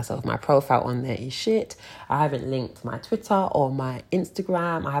learning it myself. My profile on there is shit. I haven't linked my Twitter or my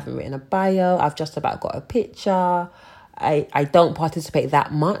Instagram. I haven't written a bio. I've just about got a picture. I don't participate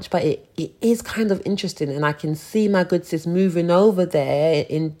that much, but it is kind of interesting, and I can see my good sis moving over there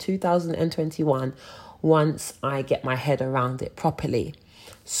in 2021 once I get my head around it properly.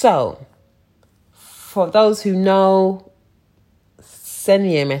 So, for those who know, send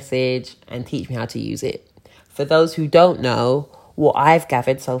me a message and teach me how to use it. For those who don't know, what I've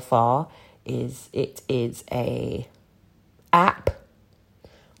gathered so far is it is a app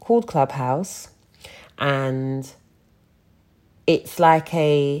called Clubhouse, and it's like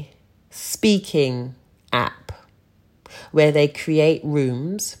a speaking app where they create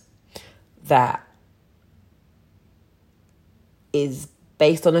rooms that is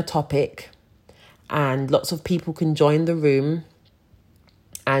based on a topic, and lots of people can join the room,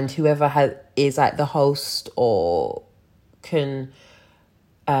 and whoever is like the host or can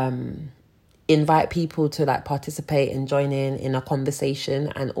invite people to like participate and join in a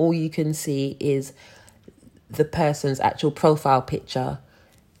conversation, and all you can see is the person's actual profile picture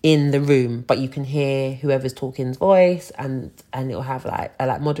in the room, but you can hear whoever's talking's voice, and it'll have like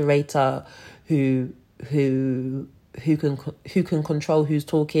a moderator who can control who's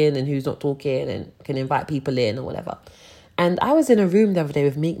talking and who's not talking, and can invite people in or whatever. And I was in a room the other day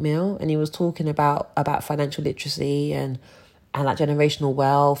with Meek Mill, and he was talking about financial literacy and like generational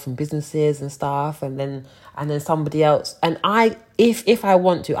wealth and businesses and stuff, and then somebody else, and if I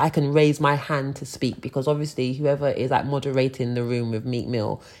want to, I can raise my hand to speak, because obviously whoever is like moderating the room with Meek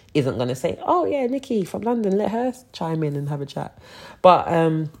Mill isn't going to say, oh yeah, Nikki from London, let her chime in and have a chat. But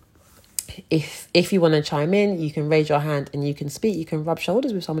if you want to chime in, you can raise your hand and you can speak. You can rub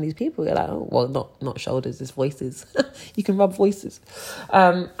shoulders with some of these people. You're like, oh, well, not shoulders, it's voices. You can rub voices.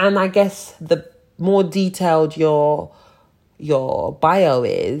 And I guess the more detailed your your bio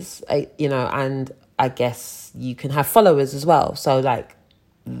is, and I guess you can have followers as well. So like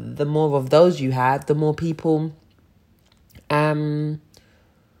the more of those you have, the more people I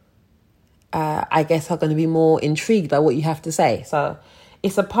guess are going to be more intrigued by what you have to say. So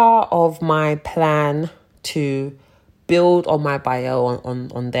it's a part of my plan to build on my bio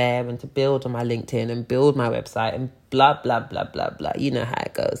on there, and to build on my LinkedIn and build my website and blah, blah, blah, blah, blah. You know how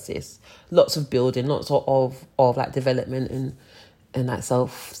it goes, sis. Lots of building, lots of like development and like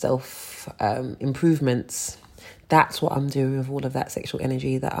self improvements. That's what I'm doing with all of that sexual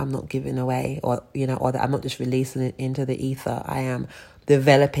energy that I'm not giving away, or that I'm not just releasing it into the ether. I am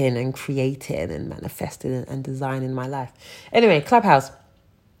developing and creating and manifesting and designing my life. Anyway, Clubhouse.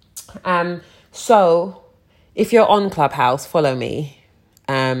 So if you're on Clubhouse, follow me,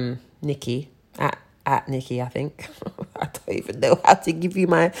 Nikki, at Nikki, I think. I don't even know how to give you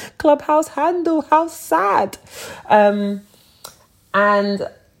my Clubhouse handle. How sad. And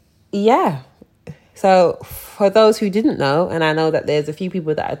yeah. So for those who didn't know, and I know that there's a few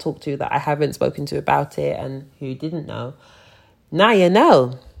people that I talked to that I haven't spoken to about it and who didn't know, now you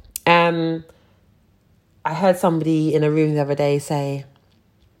know. I heard somebody in a room the other day say,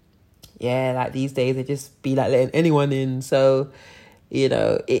 yeah, like these days they just be like letting anyone in. So,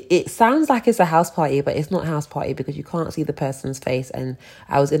 it sounds like it's a house party, but it's not a house party because you can't see the person's face. And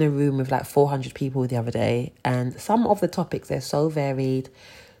I was in a room with like 400 people the other day, and some of the topics, they're so varied.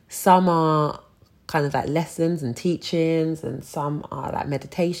 Some are kind of like lessons and teachings, and some are like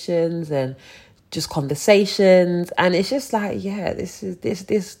meditations and just conversations. And it's just like, yeah,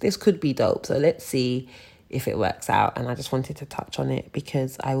 this could be dope. So let's see if it works out. And I just wanted to touch on it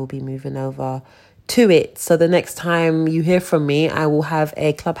because I will be moving over to it. So the next time you hear from me, I will have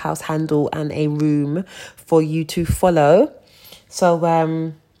a Clubhouse handle and a room for you to follow.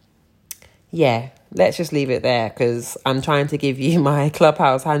 So yeah, let's just leave it there because I'm trying to give you my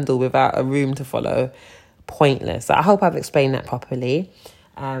Clubhouse handle without a room to follow. Pointless. So I hope I've explained that properly.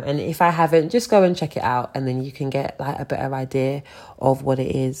 And if I haven't, just go and check it out, and then you can get like a better idea of what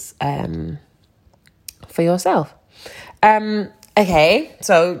it is for yourself. Okay,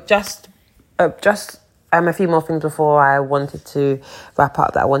 so just a few more things before I wanted to wrap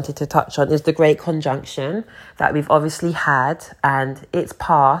up that I wanted to touch on is the Great Conjunction that we've obviously had, and it's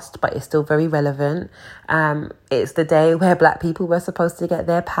past, but it's still very relevant. It's the day where Black people were supposed to get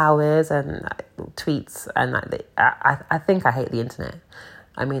their powers, and tweets, and I think I hate the internet.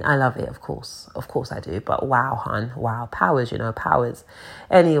 I mean, I love it, of course I do, but wow, hun, wow, powers, powers.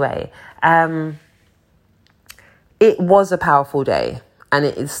 Anyway, it was a powerful day, and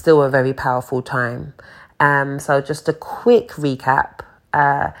it is still a very powerful time. So just a quick recap.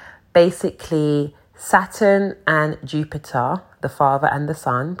 Basically, Saturn and Jupiter, the father and the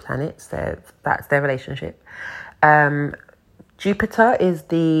son planets, that's their relationship. Jupiter is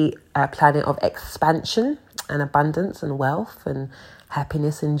the planet of expansion and abundance and wealth and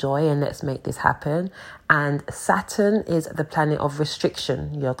happiness and joy, and let's make this happen. And Saturn is the planet of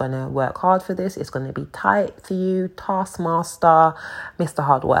restriction. You're going to work hard for this. It's going to be tight for you. Taskmaster, Mr.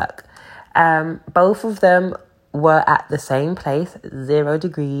 Hard Work. Both of them were at the same place, 0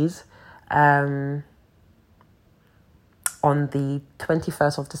 degrees, on the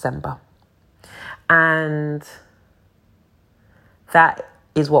 21st of December. And that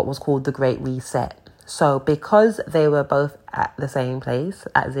is what was called the Great Reset. So because they were both at the same place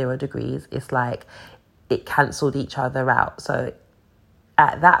at 0 degrees, it's like it cancelled each other out. So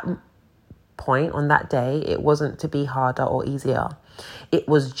at that point, on that day, it wasn't to be harder or easier. It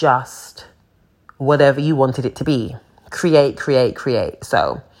was just whatever you wanted it to be. Create.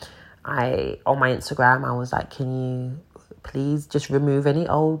 So on my Instagram, I was like, can you please just remove any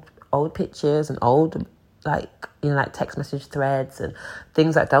old pictures and old like text message threads and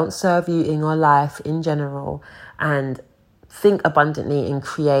things that don't serve you in your life in general, and think abundantly and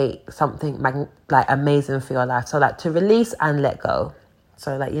create something amazing for your life. So like to release and let go.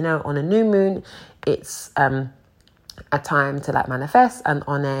 So like, on a new moon, it's a time to like manifest, and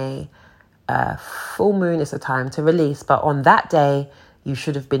on a full moon, it's a time to release. But on that day, you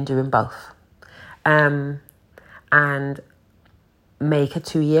should have been doing both. And make a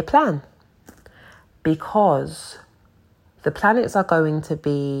 2-year plan, because the planets are going to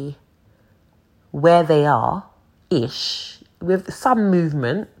be where they are ish, with some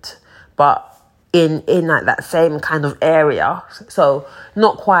movement, but in like that same kind of area. So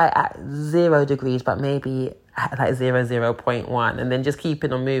not quite at 0 degrees, but maybe at like 0.1, and then just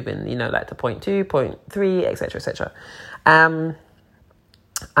keeping on moving, like to 0.2, 0.3, etc.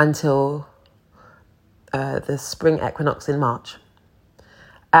 Until the spring equinox in March.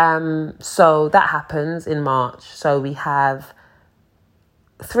 So that happens in March. So we have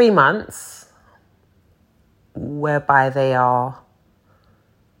 3 months whereby they are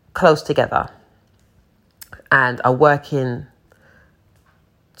close together and are working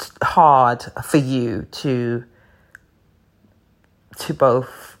hard for you to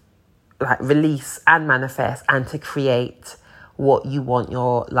both like release and manifest and to create what you want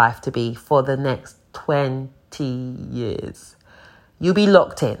your life to be for the next 20 years. You'll be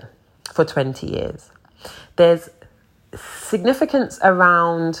locked in for 20 years. There's significance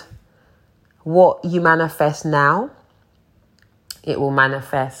around what you manifest now. It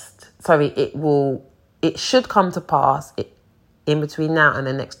should come to pass in between now and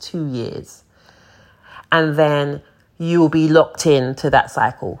the next 2 years. And then you will be locked into that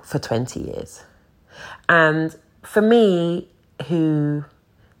cycle for 20 years. And for me, who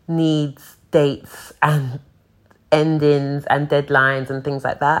needs dates and endings and deadlines and things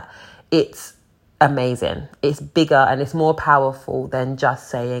like that, it's amazing. It's bigger and it's more powerful than just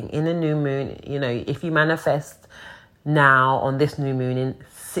saying in a new moon, if you manifest now on this new moon in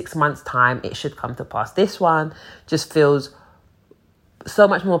 6 months' time, it should come to pass. This one just feels so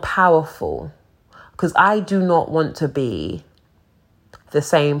much more powerful because I do not want to be the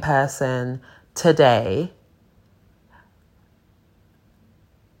same person today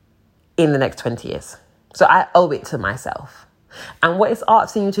in the next 20 years. So I owe it to myself. And what it's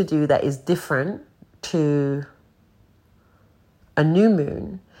asking you to do that is different to a new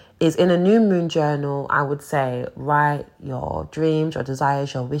moon is in a new moon journal, I would say, write your dreams, your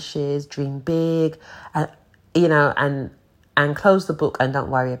desires, your wishes, dream big, and close the book and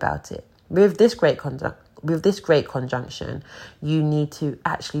don't worry about it. With this great conjunction, you need to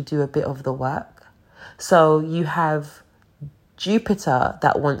actually do a bit of the work. So you have Jupiter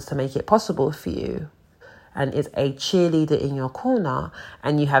that wants to make it possible for you and is a cheerleader in your corner,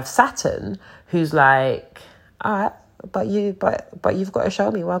 and you have Saturn who's like, all right, but you've got to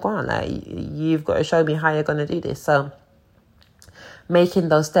show me what's going on. Like, you've got to show me how you're going to do this. So making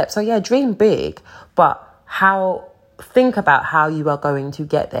those steps. So yeah, dream big, but think about how you are going to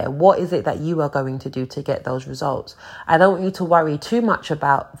get there. What is it that you are going to do to get those results? I don't want you to worry too much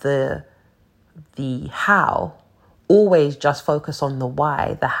about the how. Always just focus on the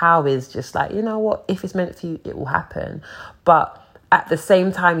why. The how is just like, you know what, if it's meant for you, it will happen. But at the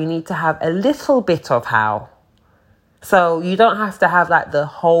same time, you need to have a little bit of how. So you don't have to have like the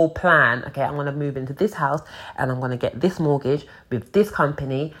whole plan. Okay, I'm going to move into this house and I'm going to get this mortgage with this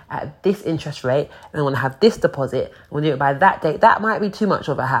company at this interest rate. And I'm going to have this deposit. I'm going to do it by that date. That might be too much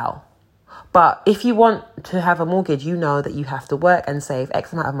of a how. But if you want to have a mortgage, you know that you have to work and save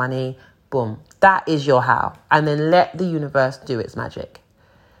X amount of money. Boom. That is your how. And then let the universe do its magic.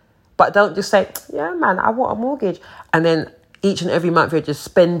 But don't just say, yeah, man, I want a mortgage. And then each and every month you're just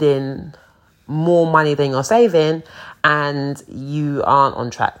spending more money than you're saving and you aren't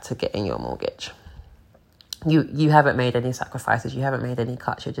on track to getting your mortgage. You haven't made any sacrifices. You haven't made any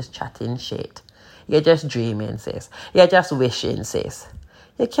cuts. You're just chatting shit. You're just dreaming, sis. You're just wishing, sis.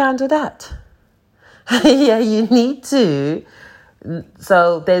 You can't do that. Yeah, you need to.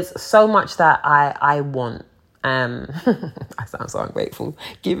 So there's so much that I want. I sound so ungrateful.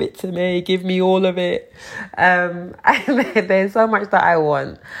 Give it to me. Give me all of it. There's so much that I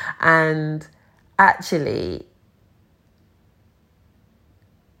want. And actually,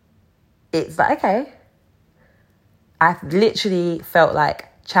 it's like, okay, I've literally felt like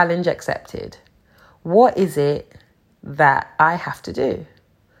challenge accepted. What is it that I have to do?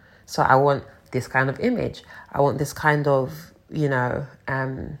 So I want this kind of image. I want this kind of,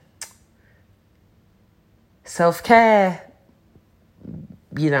 self-care,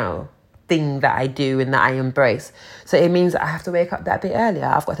 thing that I do and that I embrace. So it means that I have to wake up that bit earlier.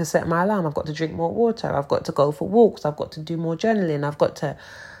 I've got to set my alarm. I've got to drink more water. I've got to go for walks. I've got to do more journaling. I've got to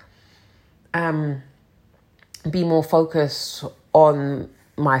be more focused on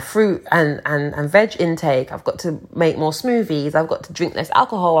my fruit and veg intake. I've got to make more smoothies. I've got to drink less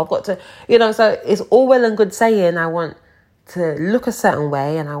alcohol. I've got to, so it's all well and good saying I want to look a certain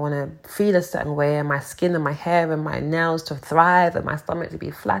way and I want to feel a certain way and my skin and my hair and my nails to thrive and my stomach to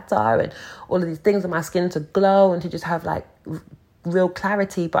be flatter and all of these things and my skin to glow and to just have like real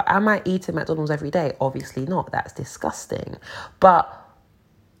clarity. But am I eating McDonald's every day? Obviously not. That's disgusting. But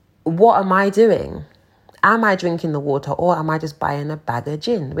what am I doing? Am I drinking the water or am I just buying a bag of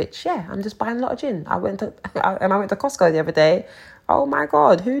gin? Which, yeah, I'm just buying a lot of gin. I went to Costco the other day. Oh my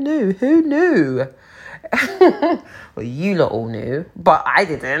God, who knew? Who knew? Well, you lot all knew, but I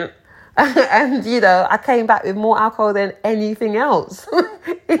didn't. And, I came back with more alcohol than anything else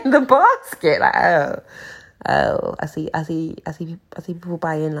in the basket. Like, oh, Oh, I see people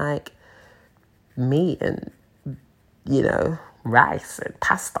buying like meat and, rice and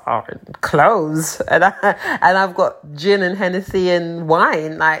pasta and clothes, and I've got gin and Hennessy and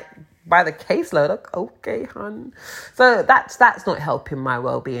wine like by the caseload. Like, okay, hun. So that's not helping my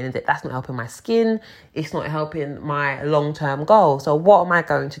well-being, is it? That's not helping my skin. It's not helping my long-term goal. So what am I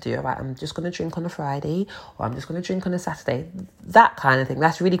going to do? Right, I'm just going to drink on a Friday, or I'm just going to drink on a Saturday. That kind of thing.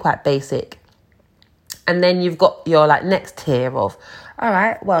 That's really quite basic. And then you've got your like next tier of, all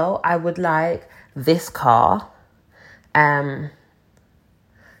right, well, I would like this car.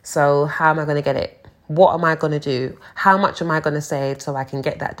 So how am I going to get it? What am I going to do? How much am I going to save so I can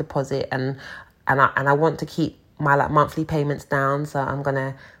get that deposit? And I want to keep my like monthly payments down. So I'm going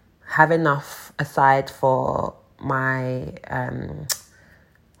to have enough aside for my,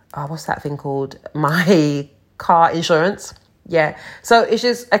 what's that thing called? My car insurance. Yeah. So it's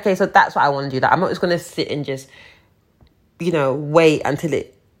just, okay, so that's what I want to do. That I'm not just going to sit and just, wait until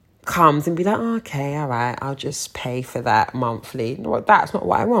it comes and be like, oh, okay, all right, I'll just pay for that monthly. No, that's not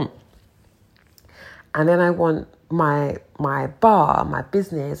what I want. And then I want my bar, my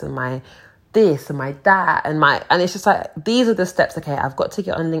business, and my this and my that and it's just like, these are the steps. Okay, I've got to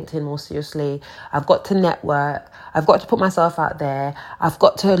get on LinkedIn more seriously. I've got to network. I've got to put myself out there. I've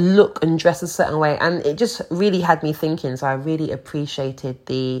got to look and dress a certain way. And it just really had me thinking. So I really appreciated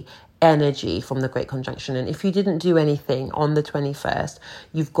the energy from the Great Conjunction. And if you didn't do anything on the 21st,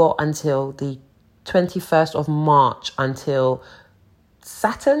 you've got until the 21st of March until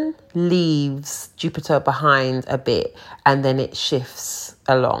Saturn leaves Jupiter behind a bit and then it shifts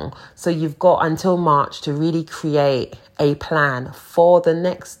along. So you've got until March to really create a plan for the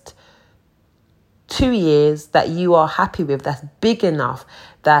next 2 years that you are happy with, that's big enough,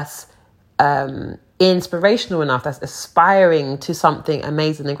 that's inspirational enough, that's aspiring to something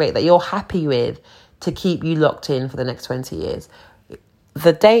amazing and great, that you're happy with, to keep you locked in for the next 20 years.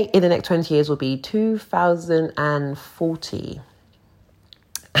 The date in the next 20 years will be 2040.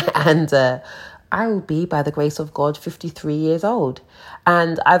 And I will be, by the grace of God, 53 years old.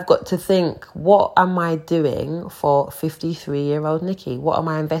 And I've got to think, what am I doing for 53-year-old Nikki? What am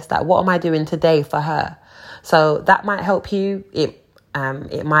I investing at? What am I doing today for her? So that might help you. It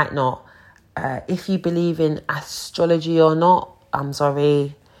might not. If you believe in astrology or not, I'm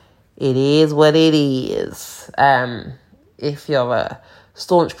sorry, it is what it is. If you're a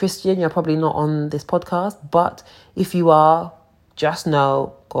staunch Christian, you're probably not on this podcast. But if you are, just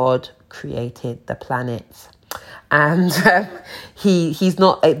know God created the planets, and he's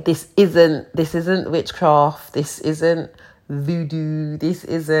not. This isn't witchcraft. This isn't voodoo. This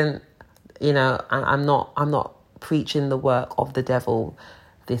isn't. I'm not preaching the work of the devil.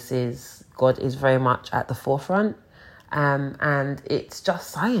 God is very much at the forefront, and it's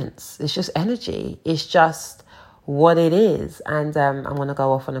just science. It's just energy. It's just what it is. And I'm going to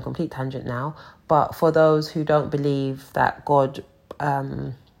go off on a complete tangent now. But for those who don't believe that God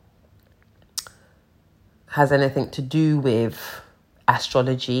has anything to do with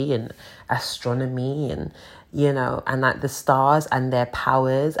astrology and astronomy and like the stars and their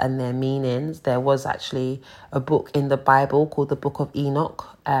powers and their meanings, there was actually a book in the Bible called the Book of Enoch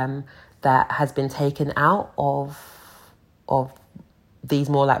that has been taken out of these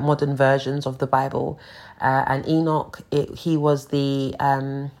more like modern versions of the Bible. And Enoch, he was the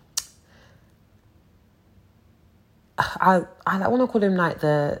I want to call him like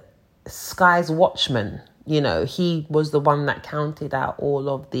the sky's watchman. He was the one that counted out all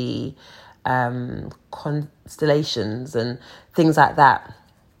of the constellations and things like that.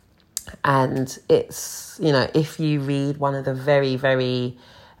 And it's, if you read one of the very, very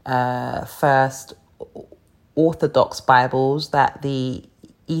first Orthodox Bibles that the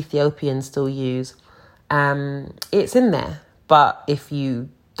Ethiopians still use, it's in there. But if you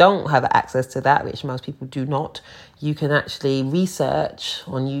don't have access to that, which most people do not, you can actually research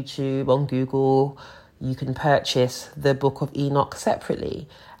on YouTube, on Google. You can purchase the Book of Enoch separately,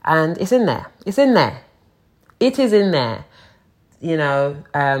 and it's in there. It is in there.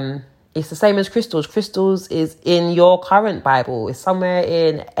 It's the same as crystals. Crystals is in your current Bible. It's somewhere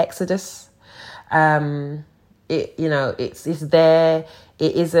in Exodus. It's there.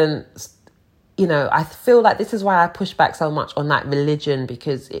 It isn't. I feel like this is why I push back so much on that religion,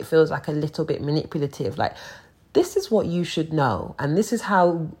 because it feels like a little bit manipulative. Like, this is what you should know, and this is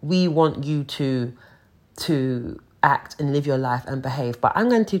how we want you to act and live your life and behave. But I'm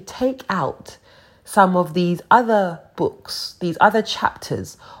going to take out some of these other books, these other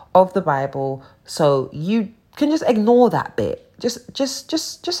chapters of the Bible, so you can just ignore that bit.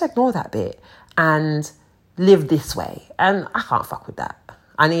 Just ignore that bit and live this way. And I can't fuck with that.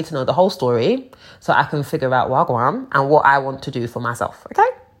 I need to know the whole story so I can figure out Wagwan and what I want to do for myself. Okay?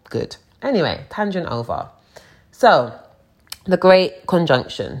 Good. Anyway, tangent over. So, the Great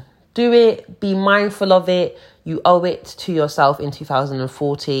Conjunction. Do it. Be mindful of it. You owe it to yourself in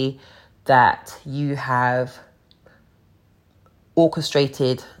 2040 that you have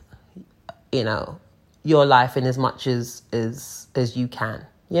orchestrated, your life in as much as you can,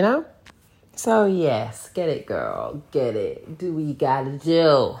 So yes, get it, girl. Get it. Do what you gotta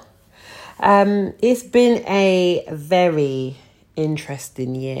do. It's been a very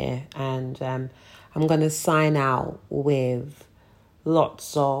interesting year, and I'm going to sign out with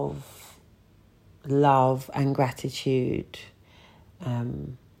lots of love and gratitude.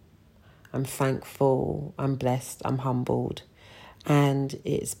 I'm thankful, I'm blessed, I'm humbled, and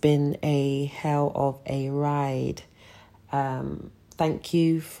it's been a hell of a ride. Thank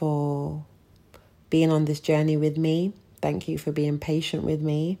you for being on this journey with me. Thank you for being patient with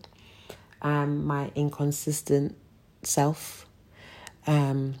me, my inconsistent self.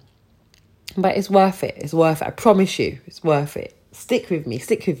 But it's worth it. It's worth it. I promise you, it's worth it. Stick with me.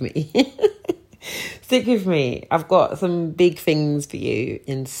 Stick with me. Stick with me. I've got some big things for you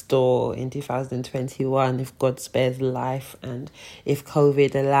in store in 2021 if God spares life and if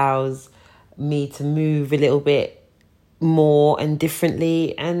COVID allows me to move a little bit more and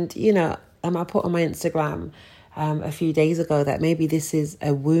differently. And, I put on my Instagram a few days ago that maybe this is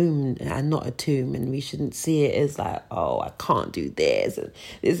a womb and not a tomb, and we shouldn't see it as like, oh, I can't do this and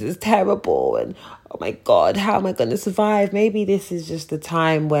this is terrible and oh my God, how am I going to survive? Maybe this is just the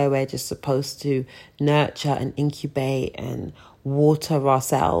time where we're just supposed to nurture and incubate and water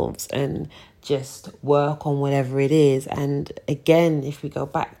ourselves and just work on whatever it is. And again, if we go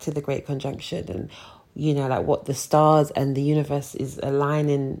back to the Great Conjunction and like what the stars and the universe is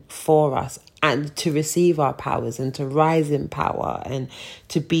aligning for us, and to receive our powers and to rise in power and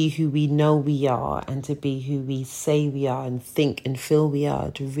to be who we know we are and to be who we say we are and think and feel we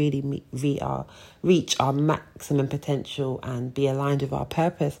are, to really reach our maximum potential and be aligned with our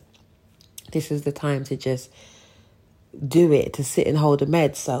purpose. This is the time to just do it, to sit and hold a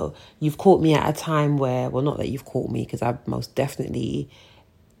med. So you've caught me at a time where, well, not that you've caught me, because I've most definitely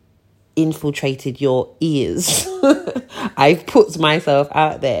infiltrated your ears. I've put myself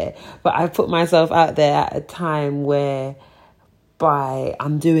out there, but I've put myself out there at a time where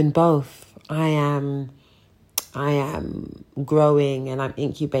I'm doing both. I am growing and I'm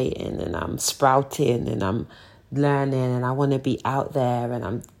incubating and I'm sprouting and I'm learning and I want to be out there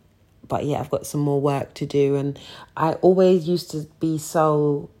but I've got some more work to do. And I always used to be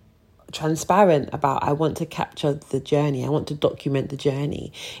so transparent about, I want to capture the journey. I want to document the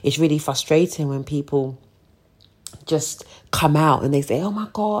journey. It's really frustrating when people just come out and they say, oh my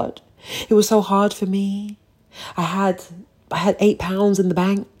God, it was so hard for me. I had £8 in the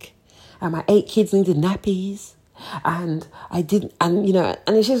bank and my 8 kids needed nappies and I didn't, and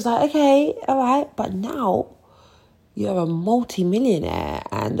it's just like, okay, all right. But now you're a multi-millionaire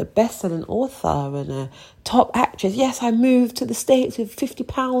and a best-selling author and a top actress. Yes, I moved to the States with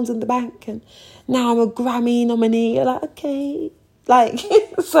 £50 in the bank and now I'm a Grammy nominee. You're like, okay.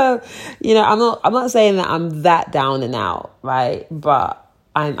 So, I'm not saying that I'm that down and out, right? But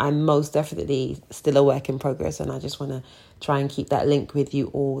I'm most definitely still a work in progress, and I just want to try and keep that link with you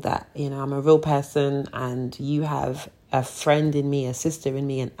all that, I'm a real person and you have a friend in me, a sister in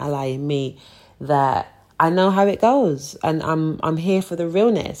me, an ally in me, that I know how it goes, and I'm here for the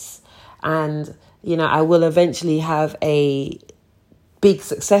realness. And, I will eventually have a big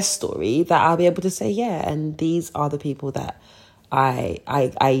success story that I'll be able to say, yeah, and these are the people that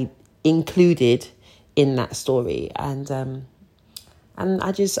I included in that story. And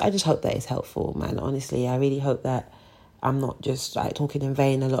I just hope that it's helpful, man. Honestly, I really hope that I'm not just talking in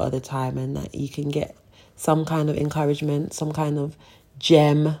vain a lot of the time, and that you can get some kind of encouragement, some kind of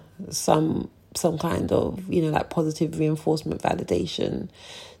gem, some kind of, positive reinforcement, validation,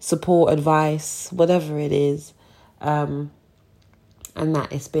 support, advice, whatever it is. And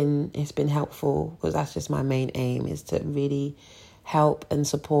that it's been helpful, because that's just my main aim, is to really help and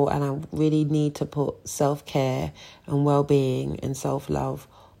support. And I really need to put self-care and well-being and self-love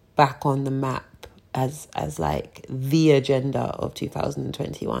back on the map as like the agenda of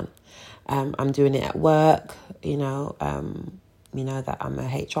 2021. I'm doing it at work, that I'm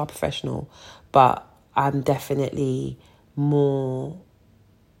a HR professional, but I'm definitely more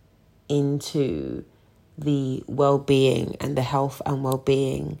into the well-being and the health and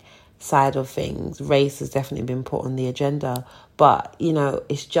well-being side of things. Race has definitely been put on the agenda, but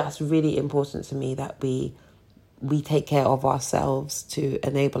it's just really important to me that we take care of ourselves to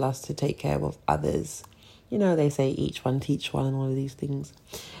enable us to take care of others. You know, they say each one teach one and all of these things.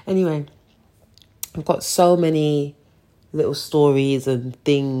 Anyway, I've got so many little stories and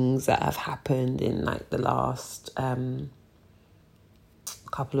things that have happened in like the last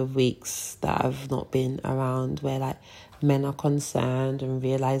couple of weeks that I've not been around, where like men are concerned, and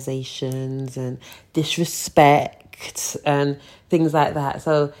realizations and disrespect and things like that.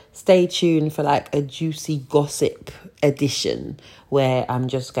 So stay tuned for like a juicy gossip edition, where I'm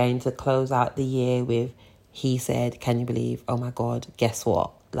just going to close out the year with he said, can you believe, oh my God, guess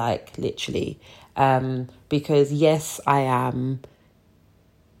what? Like literally. Because yes, I am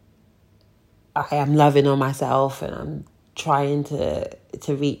loving on myself, and I'm trying to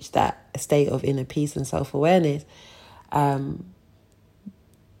reach that state of inner peace and self-awareness. But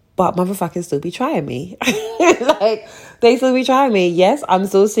motherfuckers still be trying me. Like, they still be trying me. Yes, I'm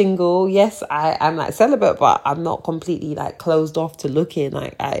still single. Yes, I'm like celibate, but I'm not completely like closed off to looking.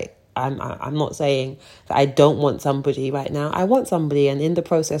 Like I'm not saying that I don't want somebody right now. I want somebody, and in the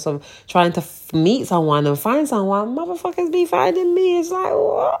process of trying to meet someone and find someone, motherfuckers be finding me. It's like,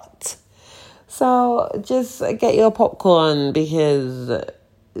 what? So just get your popcorn, because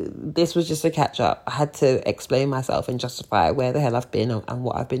this was just a catch up. I had to explain myself and justify where the hell I've been and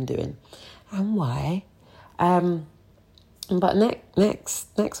what I've been doing and why. But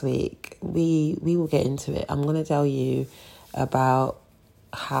next week we will get into it. I'm going to tell you about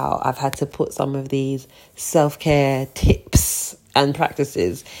how I've had to put some of these self-care tips and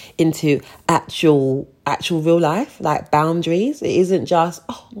practices into actual real life, like boundaries. It isn't just,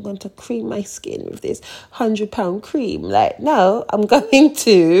 oh, I'm going to cream my skin with this £100 cream. Like, no, I'm going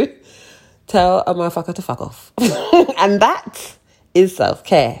to tell a motherfucker to fuck off. And that is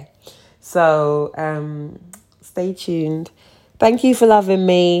self-care. So stay tuned. Thank you for loving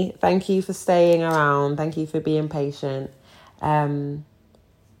me. Thank you for staying around. Thank you for being patient.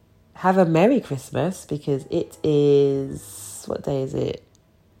 Have a Merry Christmas, because it is, what day is it?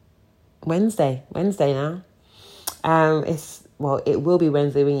 Wednesday now. It will be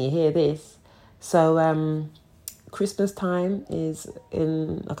Wednesday when you hear this. So Christmas time is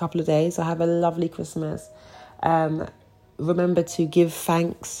in a couple of days. So have a lovely Christmas. Remember to give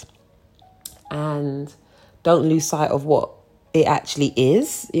thanks, and don't lose sight of what it actually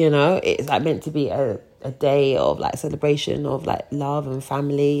is. You know, it's like meant to be a day of like celebration of like love and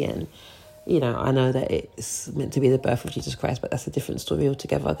family. And you know, I know that it's meant to be the birth of Jesus Christ, but that's a different story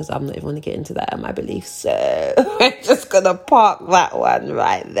altogether, because I'm not even going to get into that and my beliefs. So I'm just going to park that one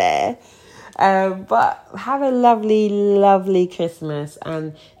right there. But have a lovely, lovely Christmas,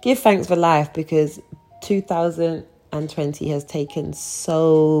 and give thanks for life, because 2020 has taken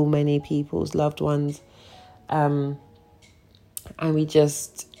so many people's loved ones. And we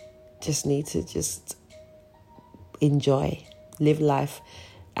just need to just enjoy, live life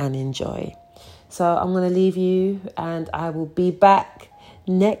and enjoy. So I'm going to leave you, and I will be back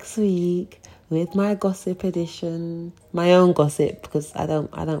next week with my gossip edition, my own gossip, because I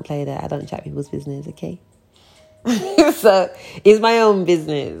don't play that. I don't chat people's business, okay? So it's my own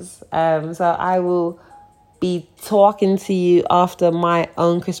business. So I will be talking to you after my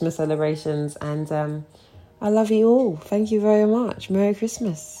own Christmas celebrations, and I love you all. Thank you very much. Merry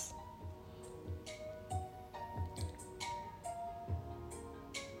Christmas.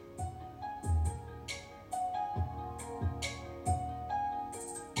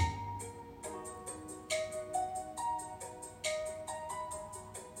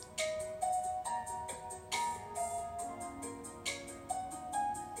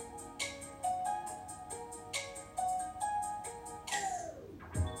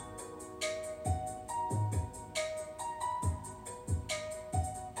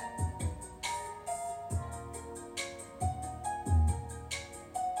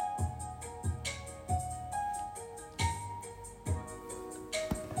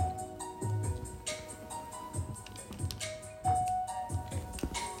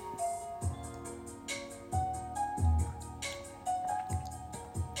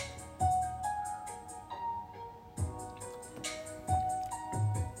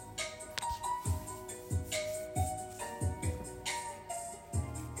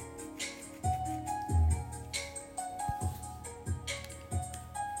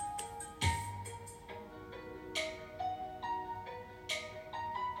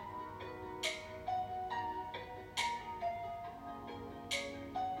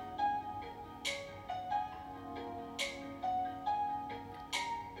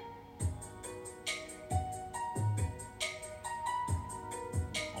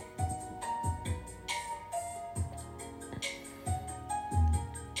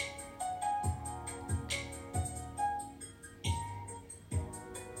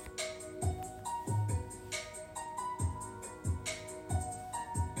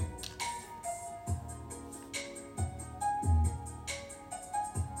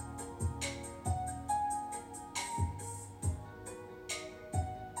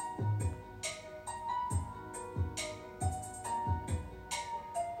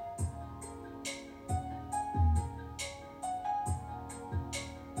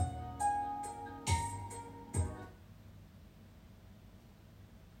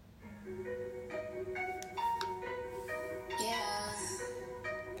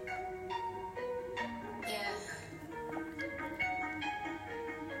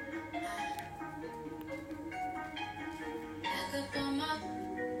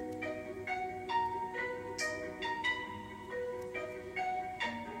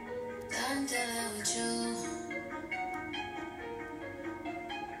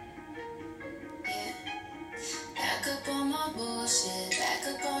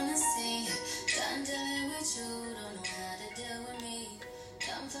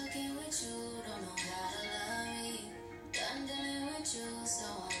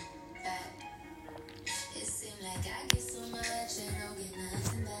 I get so much and don't get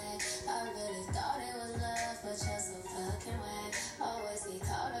nothing back. I really thought it was love, but you're so fucking whack. Always get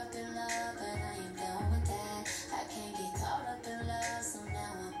caught up in love, but I am done with that. I can't get caught up in love, so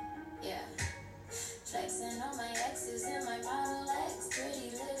now I'm, flexing on my exes and my Model X.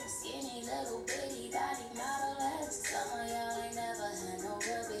 Pretty little skinny little bitty body Model X. Some of y'all ain't never had no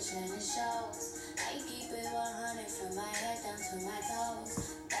real bitch and it shows. I keep it 100 from my head down to my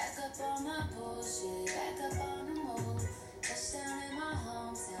toes. Back up on my bullshit, back up on the move. Touchdown in my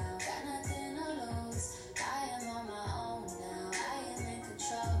hometown, got nothing to lose. I am on my own now, I am in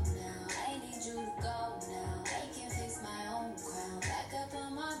control now. I need you to go now, I can fix my own crown. Back up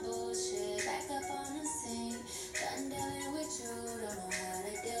on my bullshit, back up on the scene. Done dealing with you, don't know how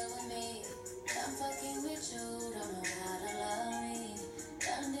to deal with me. Done fucking with you, don't know how to love me.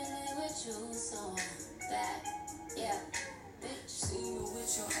 Done dealing with you, so I'm back, bitch. See you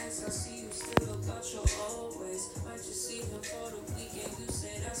with your ex, I see you still about your old ways. Might just see him for the weekend, you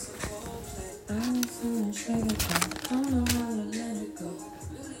say that's a role play. I'm feeling triggered, don't know how to let it go.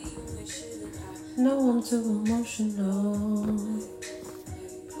 Really, you ain't shit high. No, I'm too emotional.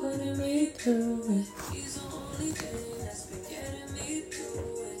 Putting me through it. He's the only thing that's been getting me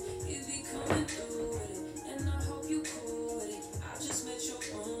through it. You be coming through it, and I hope you cool with it. I just met your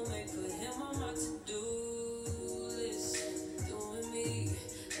roommate, put him on my to-do list. Doing me,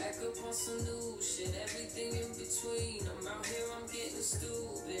 back up on some new shit, everything in between. I'm out here, I'm getting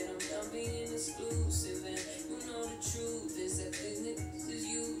stupid. I'm done being exclusive, and you know the truth is that these niggas is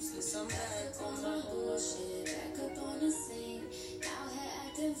useless. I'm back on my bullshit, back up on the scene. Out here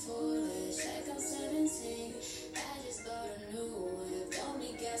acting foolish, like I'm 17. I just bought a new whip, don't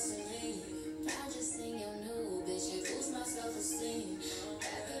need gasoline. I just seen your new bitch, it boosts my self-esteem.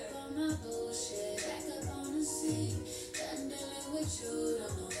 Back up on my bullshit, back up on the scene. Done dealing with you,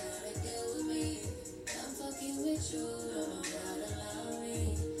 don't know how to deal with me. Done fucking with you, don't know how to love me.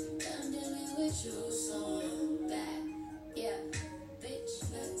 Done dealing with you, so I'm back, bitch.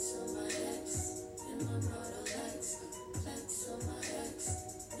 Flex on my ex, and my Model X. Flex on my ex,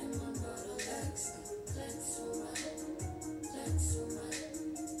 and my Model X. Flex on my, flex on my,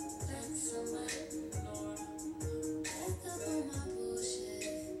 flex on my. Back up on my bullshit,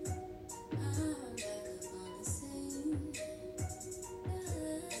 I'm back up on the scene.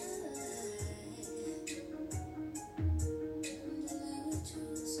 I'm dealing with you,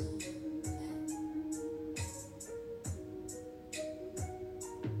 so I'm back.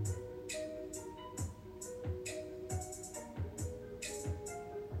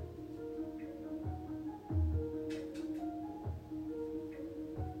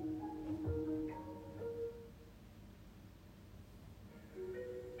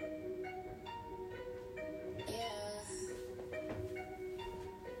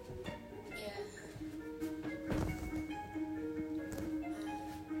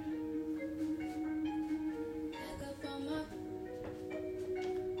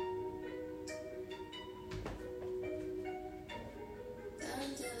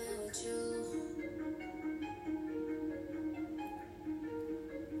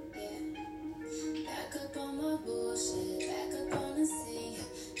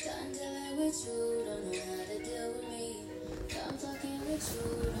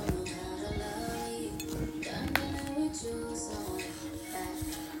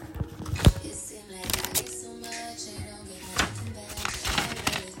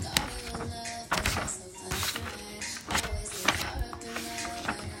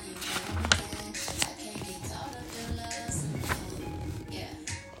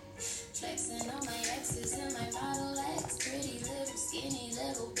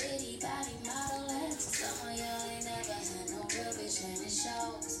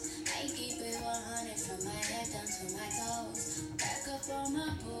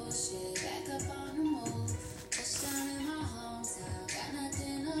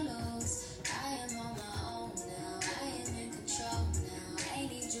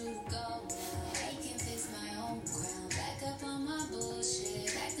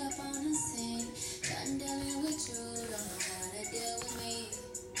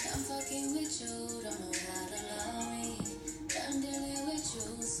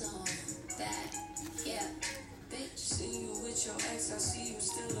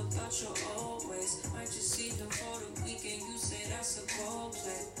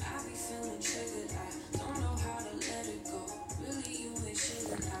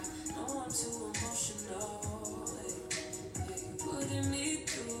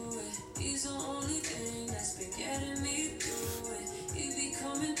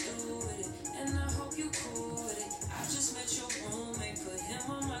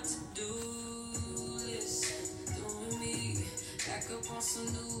 on some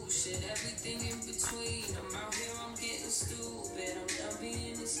new shit, everything in between. I'm out here, I'm getting stupid. I'm done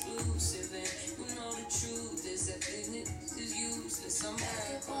being exclusive, and you know the truth is that business is useless. I'm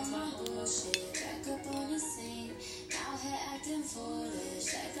Back up on my bullshit, back up on the scene. Out here acting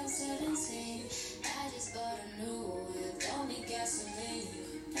foolish, like I'm 17. I just bought a new whip, don't need gasoline.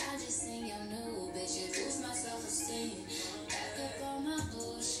 I just seen your new bitch, it boosts my self-esteem. Back up on my